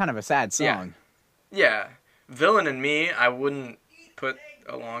kind of a sad song. Yeah. Villain and Me, I wouldn't put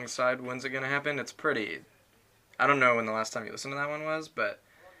alongside When's It Gonna Happen. It's pretty... I don't know when the last time you listened to that one was, but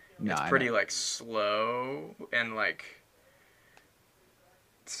No, it's pretty like slow and like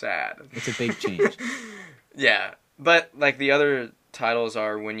sad. It's a big change. Yeah, but like the other titles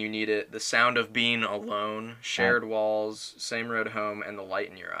are When You Need It, The Sound of Being Alone, Shared Walls, Same Road Home, and The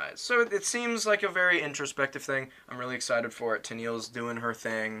Light in Your Eyes. So it seems like a very introspective thing. I'm really excited for it. Tennille's doing her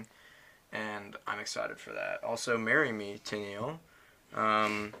thing, and I'm excited for that. Also, Marry Me, Tennille.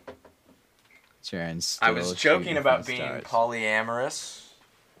 Jaron's I was joking about being polyamorous.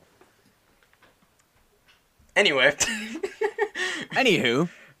 Anyway. Anywho,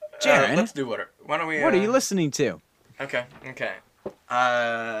 Jaron, let's do what? Why don't we? What are you listening to? Okay.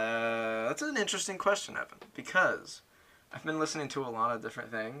 That's an interesting question, Evan, because I've been listening to a lot of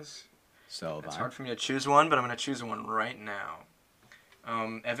different things. So it's hard for me to choose one, but I'm going to choose one right now.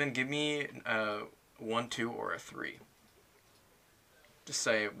 Evan, give me a 1, 2, or a 3. Just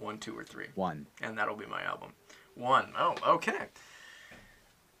say 1, 2, or 3. 1. And that'll be my album. 1. Oh, okay.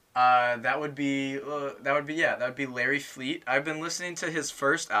 That would be Larry Fleet. I've been listening to his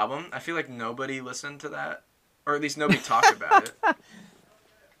first album. I feel like nobody listened to that, or at least nobody talked about it.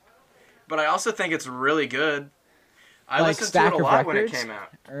 But I also think it's really good. I listened to it a lot when it came out.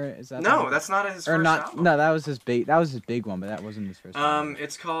 Or is that that's not his first album. No, that was his big one, but that wasn't his first album.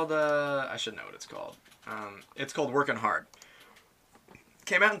 It's called I should know what it's called. It's called Working Hard.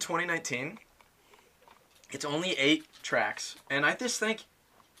 Came out in 2019. It's only 8 tracks, and I think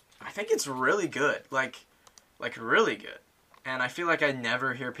it's really good. Like really good. And I feel like I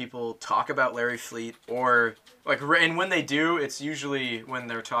never hear people talk about Larry Fleet, or and when they do, it's usually when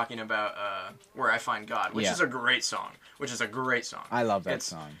they're talking about Where I Find God, which is a great song. I love that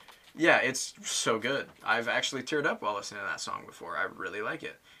song. Yeah, it's so good. I've actually teared up while listening to that song before. I really like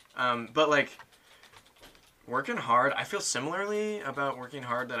it. But like Working Hard, I feel similarly about Working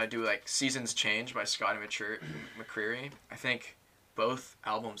Hard that I do like Seasons Change by Scotty McCreery. I think both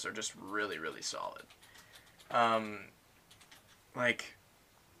albums are just really, really solid. Like,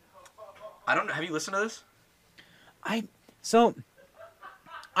 I don't know. Have you listened to this? I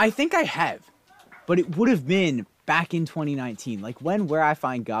think I have, but it would have been back in 2019, like when Where I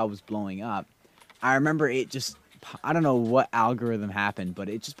Find God was blowing up. I remember it just, I don't know what algorithm happened, but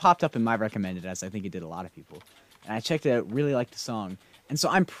it just popped up in my recommended, as I think it did a lot of people. And I checked it out, really liked the song. And so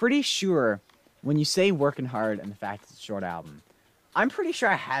I'm pretty sure when you say Working Hard and the fact it's a short album, I'm pretty sure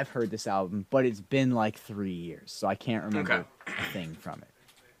I have heard this album, but it's been like 3 years, so I can't remember a thing from it.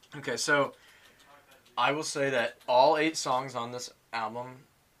 Okay, so I will say that all 8 songs on this album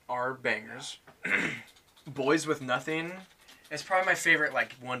are bangers. Boys with Nothing is probably my favorite,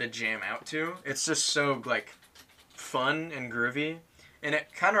 like, one to jam out to. It's just so, like, fun and groovy. And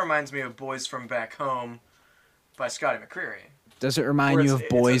it kind of reminds me of Boys from Back Home by Scotty McCreery. Does it remind you of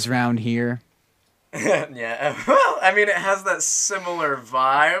Boys Round Here? Yeah, well, I mean, it has that similar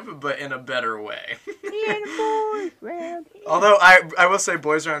vibe, but in a better way. Although, I will say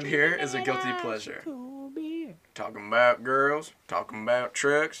Boys Around Here is a guilty pleasure. Talking about girls, talking about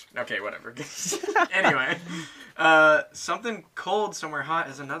trucks. Okay, whatever. Anyway, Something Cold, Somewhere Hot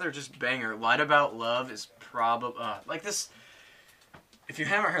is another just banger. Lied About Love is probably, like this, if you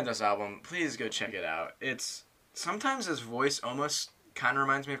haven't heard this album, please go check it out. Sometimes his voice almost kind of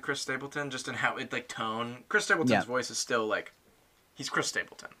reminds me of Chris Stapleton, just in how it, like, tone. Chris Stapleton's voice is still, like, he's Chris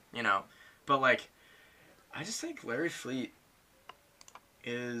Stapleton, you know? But, like, I just think Larry Fleet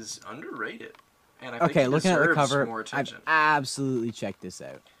is underrated. And I think he looking at the cover, more attention. I've absolutely checked this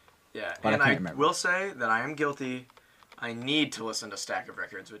out. Yeah, and I will say that I am guilty. I need to listen to Stack of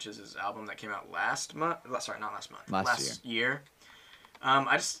Records, which is his album that came out last month. Sorry, not last month. Last year.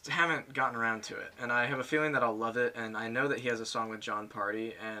 I just haven't gotten around to it, and I have a feeling that I'll love it, and I know that he has a song with John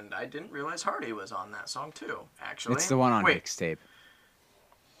Party, and I didn't realize Hardy was on that song too, actually. It's the one on mixtape.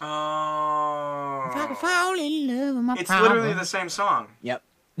 Oh. If I could fall in love with my It's literally the same song. Yep.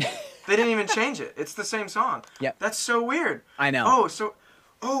 They didn't even change it. It's the same song. Yep. That's so weird. I know.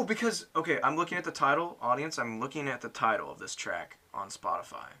 Because, okay, I'm looking at the title, audience, I'm looking at the title of this track on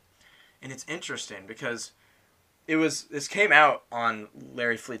Spotify, and it's interesting because this came out on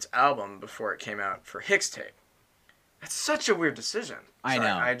Larry Fleet's album before it came out for Hixtape. That's such a weird decision. I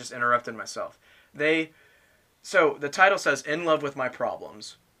know. I just interrupted myself. So the title says In Love With My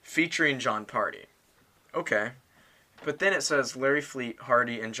Problems, featuring John Party. Okay. But then it says Larry Fleet,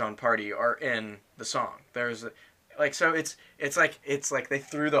 Hardy, and John Party are in the song. It's like they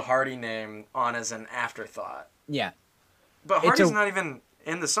threw the Hardy name on as an afterthought. Yeah. But Hardy's not even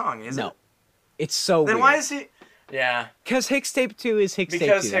in the song, is it? No. It's so then weird. Why is he... Yeah. Because Hixtape 2 is Hixtape 2.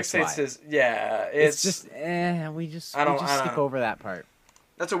 Because Hixtape is... Yeah. It's just... we just skip over that part.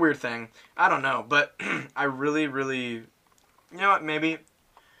 That's a weird thing. I don't know. But I really, really... You know what? Maybe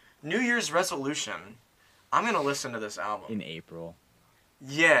New Year's resolution. I'm gonna listen to this album in April.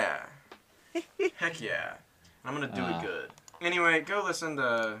 Yeah. Heck yeah. I'm gonna do it good. Anyway, go listen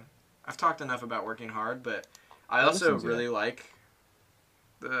to. I've talked enough about working hard, but I also really like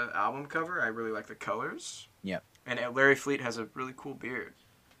the album cover. I really like the colors. Yep. And Larry Fleet has a really cool beard,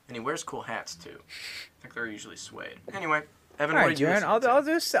 and he wears cool hats too. I think they're usually suede. Anyway, Evan, all what right, do you Jaron,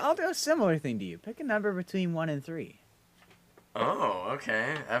 I'll do a similar thing to you. Pick a number between 1 and 3. Oh,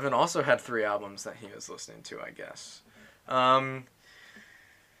 okay. Evan also had 3 albums that he was listening to, I guess. I'm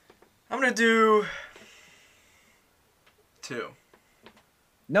gonna do 2.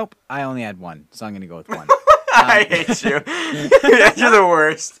 Nope, I only had 1, so I'm gonna go with 1. I hate you. You're the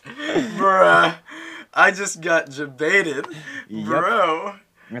worst. Bruh. I just got debated. Yep. Bro.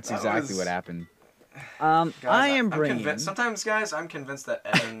 That's exactly what happened. Guys, I am bringing... Sometimes, guys, I'm convinced that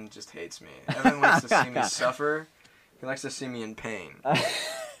Evan just hates me. Evan likes to see me suffer. He likes to see me in pain.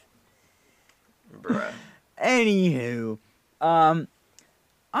 Bruh. Anywho, I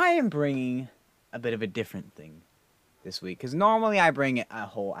am bringing a bit of a different thing this week. Because normally I bring a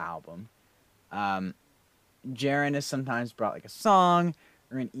whole album. Jaron has sometimes brought like a song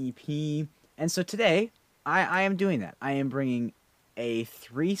or an EP. And so today, I am doing that. I am bringing a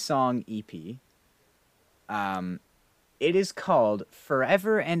 3-song EP. It is called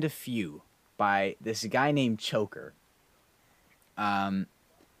Forever and a Few by this guy named Choker. And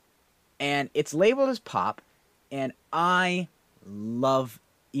it's labeled as pop. And I love,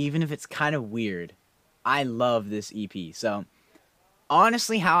 even if it's kind of weird, I love this EP. So,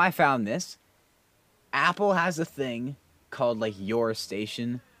 honestly, how I found this, Apple has a thing called, like, Your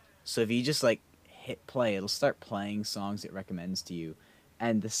Station. So if you just, like, hit play, it'll start playing songs it recommends to you.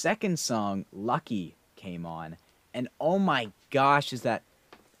 And the second song, Lucky, came on. And oh my gosh, is that...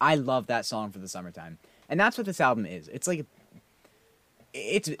 I love that song for the summertime. And that's what this album is. It's like...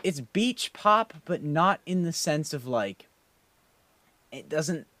 It's beach pop, but not in the sense of, like... It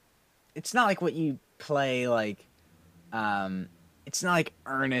doesn't... It's not like what you play, like... It's not like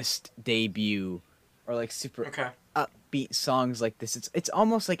Ernest Debut or, like, super... Okay. upbeat songs like this. It's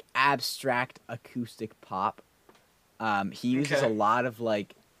almost like abstract acoustic pop. He uses a lot of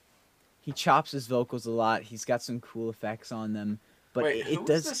like he chops his vocals a lot. He's got some cool effects on them. But wait, it who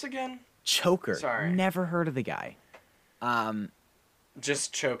does is this again? Choker. Sorry. Never heard of the guy.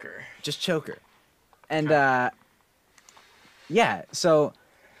 Just Choker. Just Choker. And yeah, so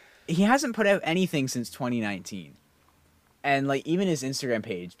he hasn't put out anything since 2019. And, like, even his Instagram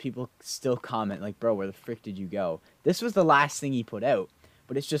page, people still comment, like, bro, where the frick did you go? This was the last thing he put out.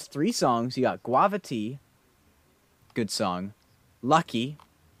 But it's just 3 songs. You got Guava Tea, good song. Lucky,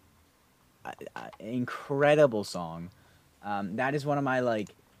 incredible song. That is one of my, like,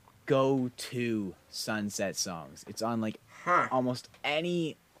 go-to sunset songs. It's on, like, almost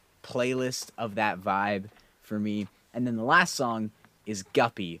any playlist of that vibe for me. And then the last song is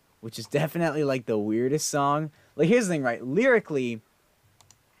Guppy, which is definitely, like, the weirdest song. Like, here's the thing, right? Lyrically,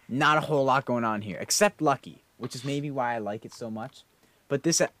 not a whole lot going on here, except Lucky, which is maybe why I like it so much. But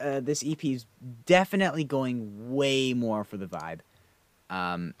this EP is definitely going way more for the vibe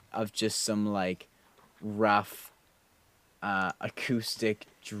of just some, like, rough, acoustic,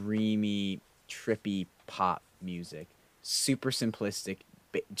 dreamy, trippy pop music. Super simplistic,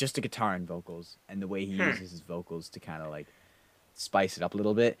 just a guitar and vocals, and the way he uses his vocals to kind of, like, spice it up a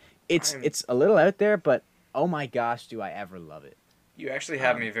little bit. It's a little out there, but... oh my gosh, do I ever love it. You actually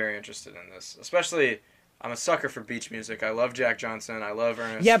have me very interested in this. Especially, I'm a sucker for beach music. I love Jack Johnson. I love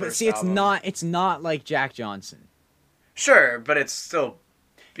Ernest. Yeah, but see, it's not like Jack Johnson. Sure, but it's still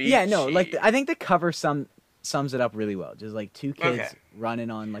beachy. Yeah, no, like, I think the cover sums it up really well. Just, like, 2 kids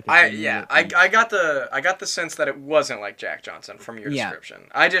running on, like, I got the sense that it wasn't like Jack Johnson from your description.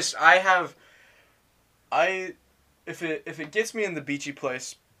 If it gets me in the beachy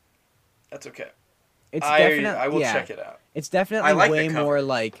place, that's okay. I will check it out. It's definitely way more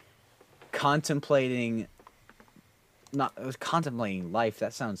like contemplating life.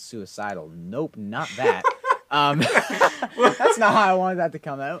 That sounds suicidal. Nope, not that. That's not how I wanted that to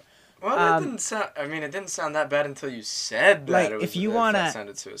come out. Well, that didn't sound. I mean, it didn't sound that bad until you said that. Like, it was, if you wanna, that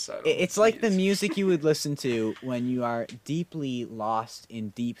sounded suicidal. It's like the music you would listen to when you are deeply lost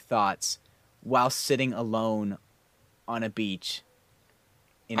in deep thoughts while sitting alone on a beach.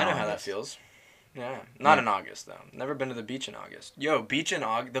 I know how that feels. Yeah, not in August though. Never been to the beach in August. Yo, the beach in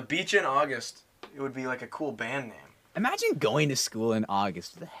August. It would be like a cool band name. Imagine going to school in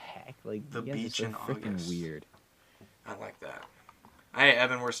August. What the heck? Like, the beach in freaking August. Weird. I like that. Hey,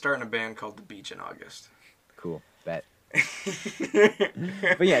 Evan, we're starting a band called The Beach in August. Cool. Bet.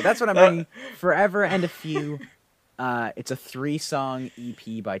 But yeah, that's what I'm bringing. Forever and a Few. It's a 3-song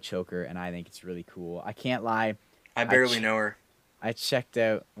EP by Choker, and I think it's really cool. I can't lie. I barely know her. I checked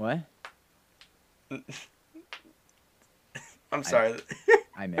out... What? I'm sorry.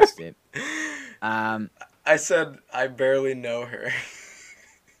 I missed it. I said I barely know her.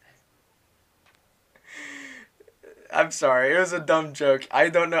 I'm sorry. It was a dumb joke. I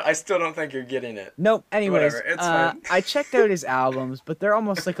don't know. I still don't think you're getting it. Nope. Anyways, whatever. It's fine. I checked out his albums, but they're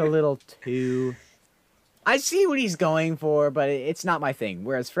almost like a little too... I see what he's going for, but it's not my thing.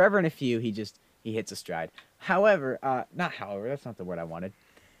 Whereas Forever and a Few, he hits a stride. However, that's not the word I wanted.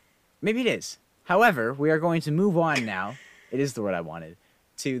 Maybe it is. However, we are going to move on now. It is the word I wanted.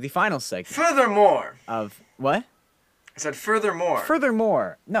 To the final segment. Furthermore. Of what? I said furthermore.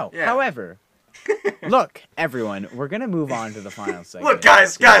 Furthermore. No. Yeah. However. Look, everyone, we're gonna move on to the final segment. Look,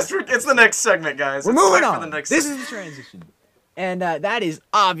 guys, it's the next segment, guys. We're moving on. This is the transition, and that is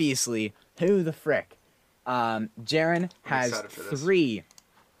obviously Who the Frick. Jaron has 3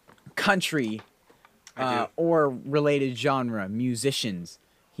 country or related genre musicians.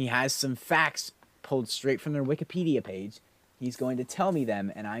 He has some facts pulled straight from their Wikipedia page. He's going to tell me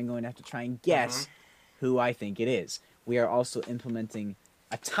them, and I'm going to have to try and guess who I think it is. We are also implementing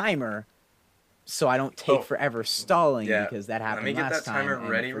a timer, so I don't take forever stalling, because that happened last time. And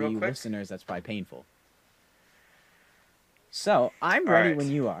for you listeners, that's probably painful. So I'm ready when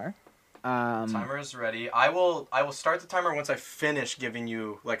you are. Timer is ready. I will start the timer once I finish giving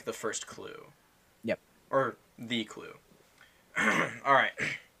you like the first clue. Yep. Or the clue. All right.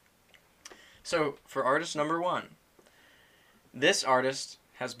 So for artist number 1, this artist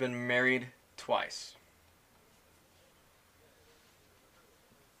has been married twice.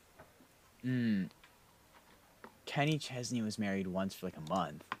 Kenny Chesney was married once for like a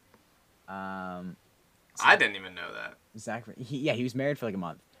month. I didn't even know that. Zach, he was married for like a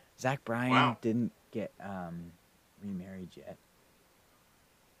month. Zach Bryan didn't get remarried yet.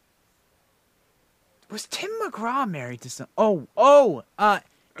 Was Tim McGraw married to some?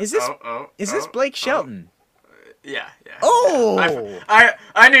 Is this Blake Shelton? Yeah. Oh!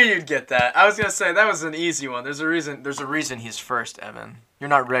 I knew you'd get that. I was gonna say that was an easy one. There's a reason he's first, Evan. You're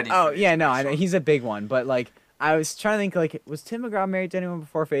not ready. I know he's a big one, but like I was trying to think, like, was Tim McGraw married to anyone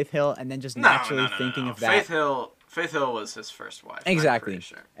before Faith Hill, and then just naturally thinking of that. Faith Hill was his first wife. Exactly. I'm pretty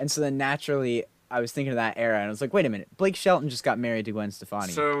sure. And so then naturally I was thinking of that era, and I was like, wait a minute, Blake Shelton just got married to Gwen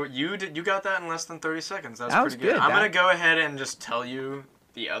Stefani. So you got that in less than 30 seconds. That was pretty good. I'm gonna go ahead and just tell you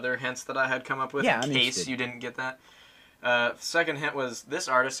the other hints that I had come up with in case you didn't get that. Second hint was this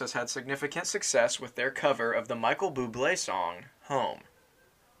artist has had significant success with their cover of the Michael Bublé song "Home."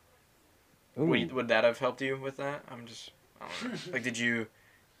 Would that have helped you with that? I don't know. Like, did you,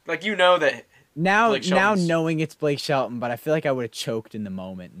 like, that now knowing it's Blake Shelton, but I feel like I would have choked in the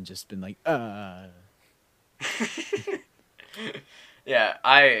moment and just been like, Yeah,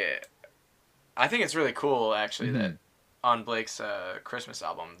 I think it's really cool actually that on Blake's Christmas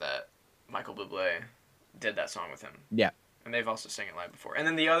album that Michael Bublé did that song with him. Yeah. And they've also sang it live before. And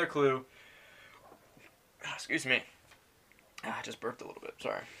then the other clue, excuse me, I just burped a little bit,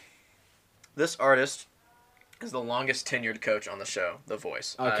 sorry. This artist is the longest tenured coach on the show, The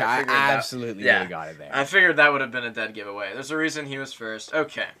Voice. Okay, I absolutely really got it there. I figured that would have been a dead giveaway. There's a reason he was first.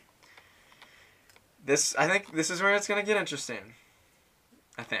 Okay. I think this is where it's going to get interesting.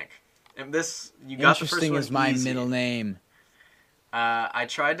 I think. And you got the first one. Interesting is my middle name. I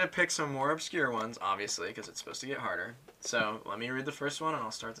tried to pick some more obscure ones, obviously, because it's supposed to get harder. So let me read the first one, and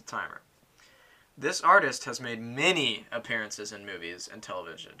I'll start the timer. This artist has made many appearances in movies and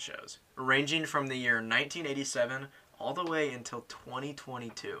television shows, ranging from the year 1987 all the way until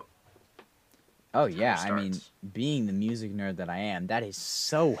 2022. Oh, yeah. I mean, being the music nerd that I am, that is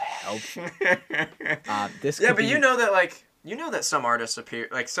so helpful. But you know that some artists appear,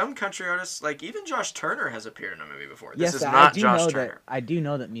 like some country artists, like even Josh Turner has appeared in a movie before. This is not Josh Turner. I do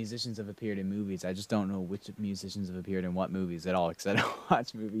know that musicians have appeared in movies. I just don't know which musicians have appeared in what movies at all, because I don't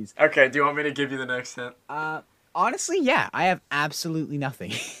watch movies. Okay, do you want me to give you the next hint? Honestly, yeah. I have absolutely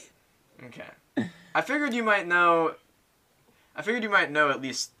nothing. Okay. I figured you might know at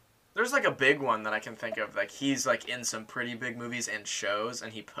least. There's like a big one that I can think of. Like he's like in some pretty big movies and shows,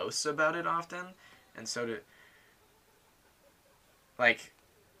 and he posts about it often, and so do. Like,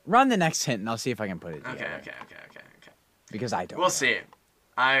 run the next hint, and I'll see if I can put it together. Okay. Because I don't. We'll see.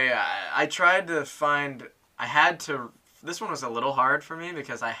 I tried to find. This one was a little hard for me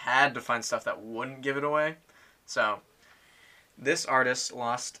because I had to find stuff that wouldn't give it away. So, this artist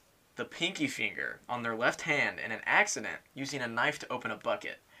lost the pinky finger on their left hand in an accident using a knife to open a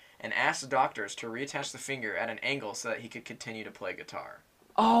bucket, and asked doctors to reattach the finger at an angle so that he could continue to play guitar.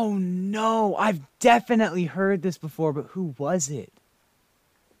 Oh no, I've definitely heard this before, but who was it?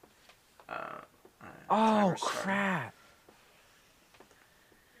 Oh crap.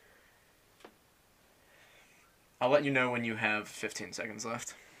 I'll let you know when you have 15 seconds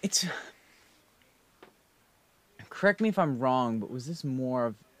left. It's... Correct me if I'm wrong, but was this more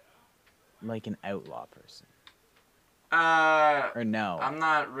of like an outlaw person? Or no? I'm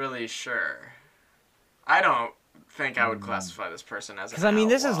not really sure. I don't think I would classify this person as an Because, I mean,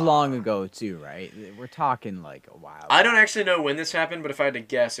 this is outlaw. long ago, too, right? We're talking, like, a while. I don't actually know when this happened, but if I had to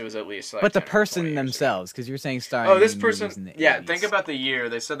guess, it was at least, like, But the 10 or 20 person years themselves, because you were saying starring Oh, this in person... movies in the Yeah, 80s. think about the year.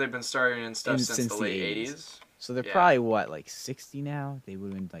 They said they've been starring in stuff since the late 80s. So they're probably, what, like 60 now? They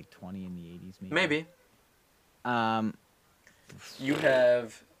would have been, like, 20 in the 80s, maybe? Maybe. You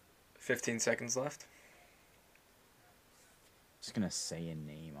have 15 seconds left. Just gonna say a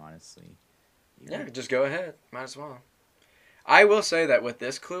name, honestly. Yeah, just go ahead. Might as well. I will say that with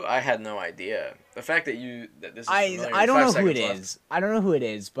this clue, I had no idea. The fact that this is familiar, I don't know who it left. is. I don't know who it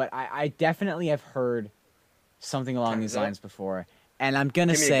is, but I definitely have heard something along these lines before. And I'm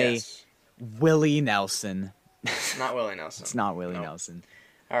gonna say Willie Nelson. It's not Willie Nelson. It's not Willie Nelson.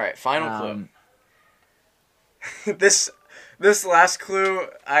 All right, final clue. This last clue,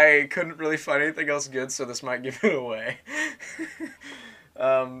 I couldn't really find anything else good, so this might give it away.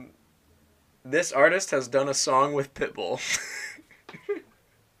 This artist has done a song with Pitbull.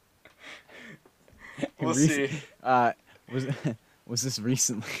 We'll see. Was this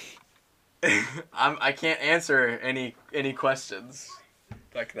recently? I can't answer any questions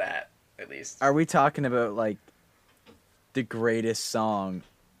like that, at least. Are we talking about, like, the greatest song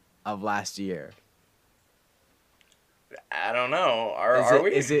of last year? I don't know. Are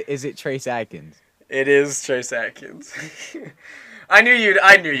we? Is it Trace Adkins? It is Trace Adkins. I knew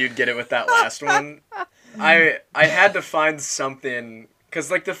you'd get it with that last one. I had to find something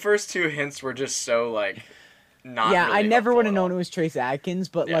because like the first two hints were just so like not. Yeah, really I never would have known all. it was Trace Adkins,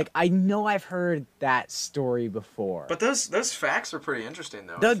 but like I know I've heard that story before. But those facts are pretty interesting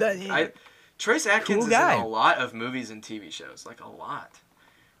though. Trace Adkins is in a lot of movies and TV shows, like a lot,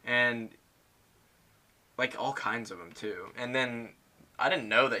 and like all kinds of them too. And then I didn't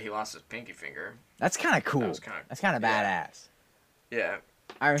know that he lost his pinky finger. That's kind of cool. That's kind of badass. Yeah.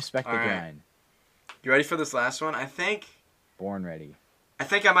 I respect the grind. You ready for this last one? I think. Born ready. I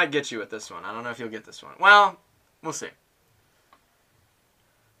think I might get you with this one. I don't know if you'll get this one. Well, we'll see.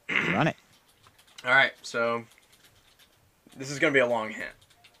 Run it. All right, so this is going to be a long hint.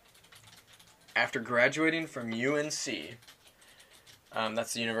 After graduating from UNC,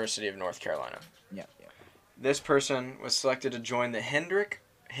 that's the University of North Carolina. Yeah. This person was selected to join the Hendrick,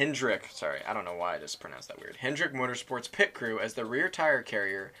 I don't know why I just pronounced that weird. Hendrick Motorsports pit crew as the rear tire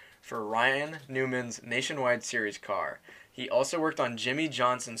carrier for Ryan Newman's Nationwide Series car. He also worked on Jimmy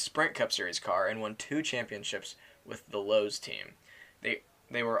Johnson's Sprint Cup Series car and won 2 championships with the Lowe's team.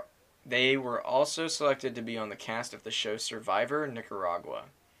 They were also selected to be on the cast of the show Survivor Nicaragua.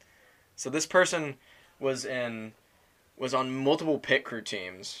 So this person was on multiple pit crew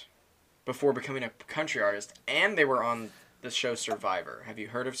teams before becoming a country artist, and they were on the show Survivor. Have you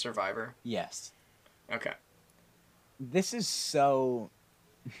heard of Survivor? Yes. Okay. This is so.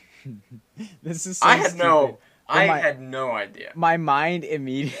 I had no idea. My mind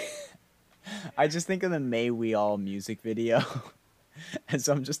immediately. I just think of the May We All music video, and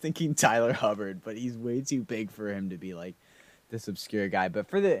so I'm just thinking Tyler Hubbard, but he's way too big for him to be like this obscure guy. But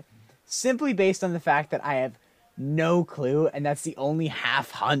simply based on the fact that I have no clue, and that's the only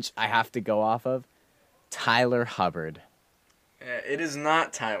half hunch I have to go off of, Tyler Hubbard. It is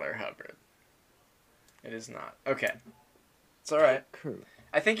not Tyler Hubbard. It is not. Okay. It's alright. Crew.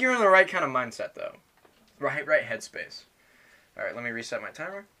 I think you're in the right kind of mindset, though. Right headspace. Alright, let me reset my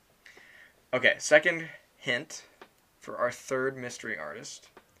timer. Okay, second hint for our third mystery artist.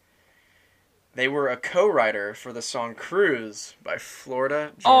 They were a co-writer for the song Cruise by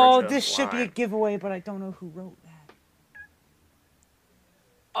Florida Georgia Oh, this Line. should be a giveaway, but I don't know who wrote that.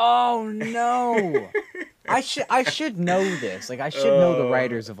 Oh, no. I should know this. Like, I should know the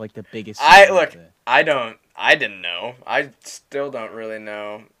writers of, like, the biggest... I didn't know. I still don't really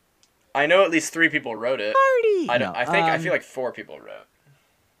know. I know at least 3 people wrote it. Hardy! I feel like 4 people wrote.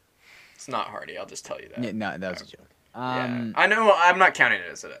 It's not Hardy, I'll just tell you that. Yeah, no, that was a joke. Yeah. I know, I'm not counting it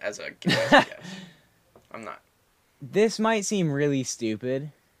as a guess. I'm not. This might seem really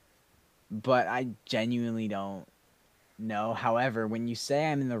stupid, but I genuinely don't know. However, when you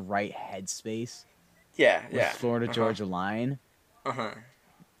say I'm in the right headspace... with Florida Georgia Line,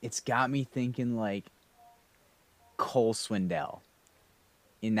 it's got me thinking like Cole Swindell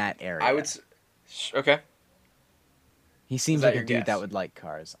in that area. Okay. He seems that like a your dude guess? that would like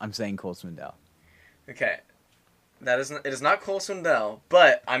cars. I'm saying Cole Swindell. Okay. It is not Cole Swindell,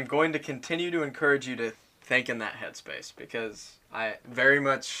 but I'm going to continue to encourage you to think in that headspace because I very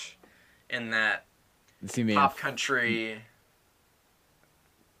much in that pop country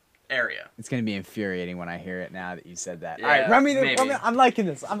area. It's gonna be infuriating when I hear it now that you said that. Yeah, all right, run me. I'm liking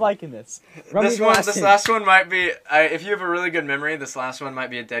this. This last one might be. If you have a really good memory, this last one might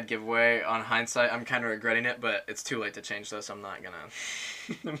be a dead giveaway. On hindsight, I'm kind of regretting it, but it's too late to change this. I'm not gonna.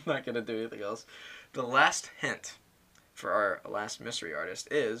 I'm not gonna do anything else. The last hint for our last mystery artist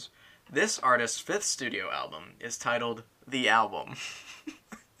is this artist's 5th studio album is titled The Album.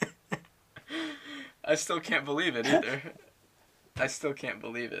 I still can't believe it either. I still can't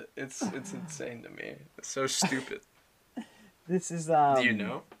believe it. It's insane to me. It's so stupid. This is Do you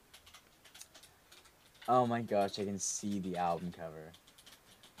know? Oh my gosh, I can see the album cover.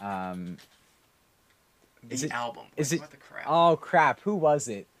 Is it album? Is it? What the crap? Oh crap! Who was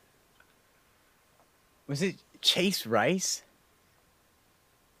it? Was it Chase Rice?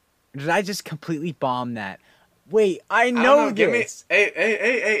 Or did I just completely bomb that? Wait, I know this.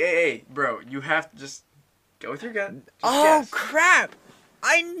 Hey, bro! You have to just go with your gut. Guess. Crap!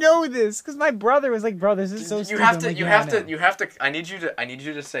 I know this because my brother was like, "Bro, this is so stupid." You have to. I need you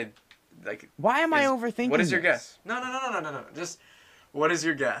to say, like. Why am I overthinking? What is your guess? No. Just, what is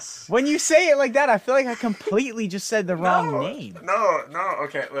your guess? When you say it like that, I feel like I completely just said the wrong name. No.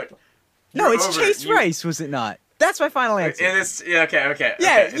 Okay, look. No, it's Chase Rice, was it not? That's my final answer. It is. Yeah. Okay.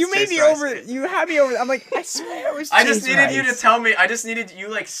 Yeah, okay, you made me over. You had me over. I'm like, I swear it was. Chase I just needed Rice. you to tell me. I just needed you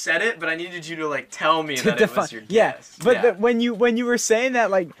like said it, but I needed you to like tell me that it was your guess. Yeah, but when you were saying that,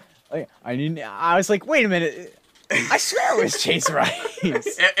 like I was like, wait a minute. I swear it was Chase Rice.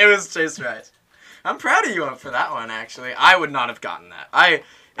 it was Chase Rice. I'm proud of you for that one. Actually, I would not have gotten that. I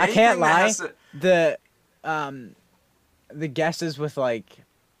can't lie. The guesses with like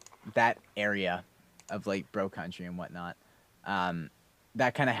that area of like bro country and whatnot,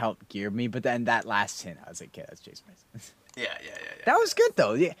 that kind of helped gear me. But then that last hint, I was like, yeah, that's Chase Rice. Yeah. That was good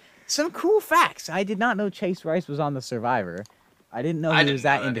though. Yeah, some cool facts. I did not know Chase Rice was on The Survivor. I didn't know he was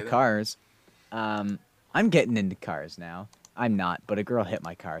that into cars. I'm getting into cars now. I'm not, but a girl hit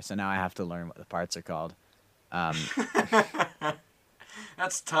my car, so now I have to learn what the parts are called. That's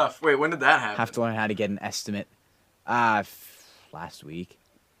tough. Wait, when did that happen? Have to learn how to get an estimate. Last week.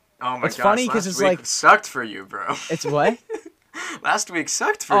 Oh my gosh. It's funny because it's like sucked for you, bro. It's what? Last week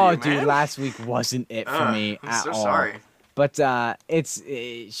sucked for you, man. Oh, dude, last week wasn't it for me at all. I'm so sorry. But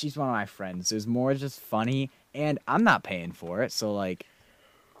she's one of my friends. It was more just funny, and I'm not paying for it, so like,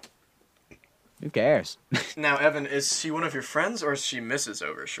 who cares? Now, Evan, is she one of your friends or is she Mrs.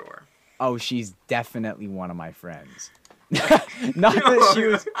 Overshore? Oh, she's definitely one of my friends. Not that she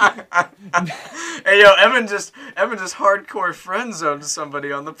was. Hey, yo, Evan just hardcore friend zoned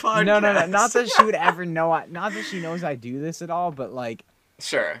somebody on the podcast. No. Not that she would ever know. Not that she knows I do this at all. But like,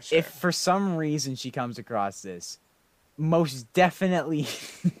 sure. If for some reason she comes across this, most definitely.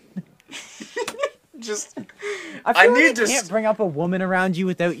 I can't bring up a woman around you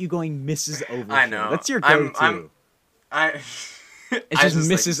without you going Mrs. Overshore. I know. That's your go-to. It's just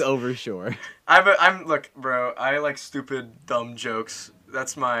Mrs. Overshore. Look, bro. I like stupid, dumb jokes.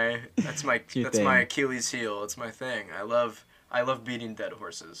 That's my Achilles heel. It's my thing. I love beating dead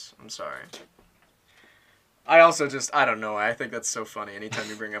horses. I'm sorry. I also I don't know. I think that's so funny. Anytime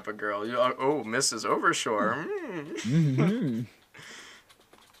you bring up a girl, you're like, oh, Mrs. Overshore. Mm-hmm.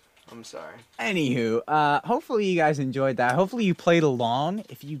 I'm sorry. Anywho, hopefully you guys enjoyed that. Hopefully you played along.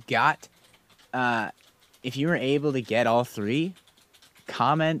 If you were able to get all 3.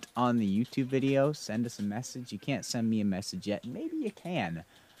 Comment on the YouTube video, send us a message. You can't send me a message yet. Maybe you can.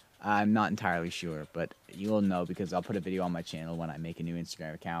 I'm not entirely sure, but you'll know because I'll put a video on my channel when I make a new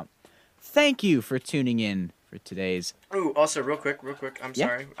Instagram account. Thank you for tuning in for today's... Ooh, also, real quick. I'm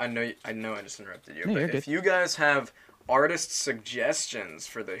sorry. I know I just interrupted you, but if you guys have artist suggestions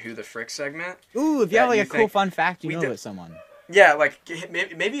for the Who the Frick segment... Ooh, if you have like a cool fun fact you know about someone. Yeah, like,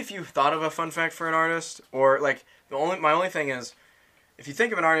 maybe if you thought of a fun fact for an artist, or like, my only thing is... If you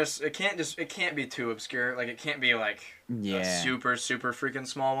think of an artist, it can't be too obscure. Like, it can't be, like, a super, super freaking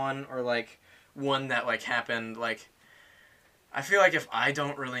small one. Or, like, one that, like, happened, like... I feel like if I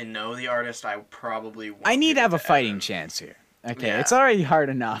don't really know the artist, I probably won't. I need to have a fighting chance here. Okay, it's already hard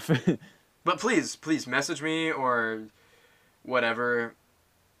enough. But please message me or whatever.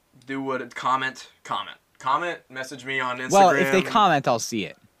 Comment, message me on Instagram. Well, if they comment, I'll see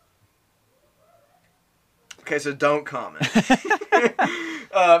it. Okay, so don't comment.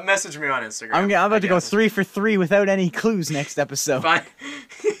 Message me on Instagram. I'm about to go 3 for 3 without any clues next episode. Fine.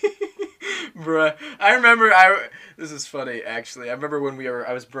 Bruh. I remember This is funny, actually. I remember when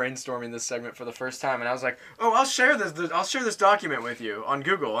I was brainstorming this segment for the first time, and I was like, "Oh, I'll share this document with you on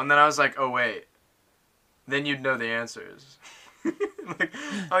Google." And then I was like, "Oh wait, then you'd know the answers."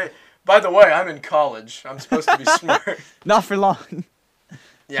 Like, by the way, I'm in college. I'm supposed to be smart. Not for long.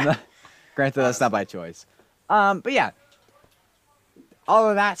 Yeah. Granted, that's not by choice. But yeah, all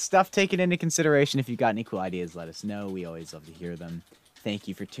of that stuff taken into consideration. If you've got any cool ideas, let us know. We always love to hear them. Thank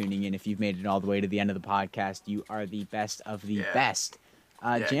you for tuning in. If you've made it all the way to the end of the podcast, you are the best of the best.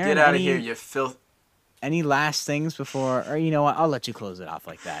 Jaron, get out of here, you filth. Any last things before, or you know what? I'll let you close it off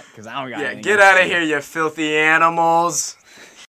like that because I don't got anything get else out to of do. here, you filthy animals.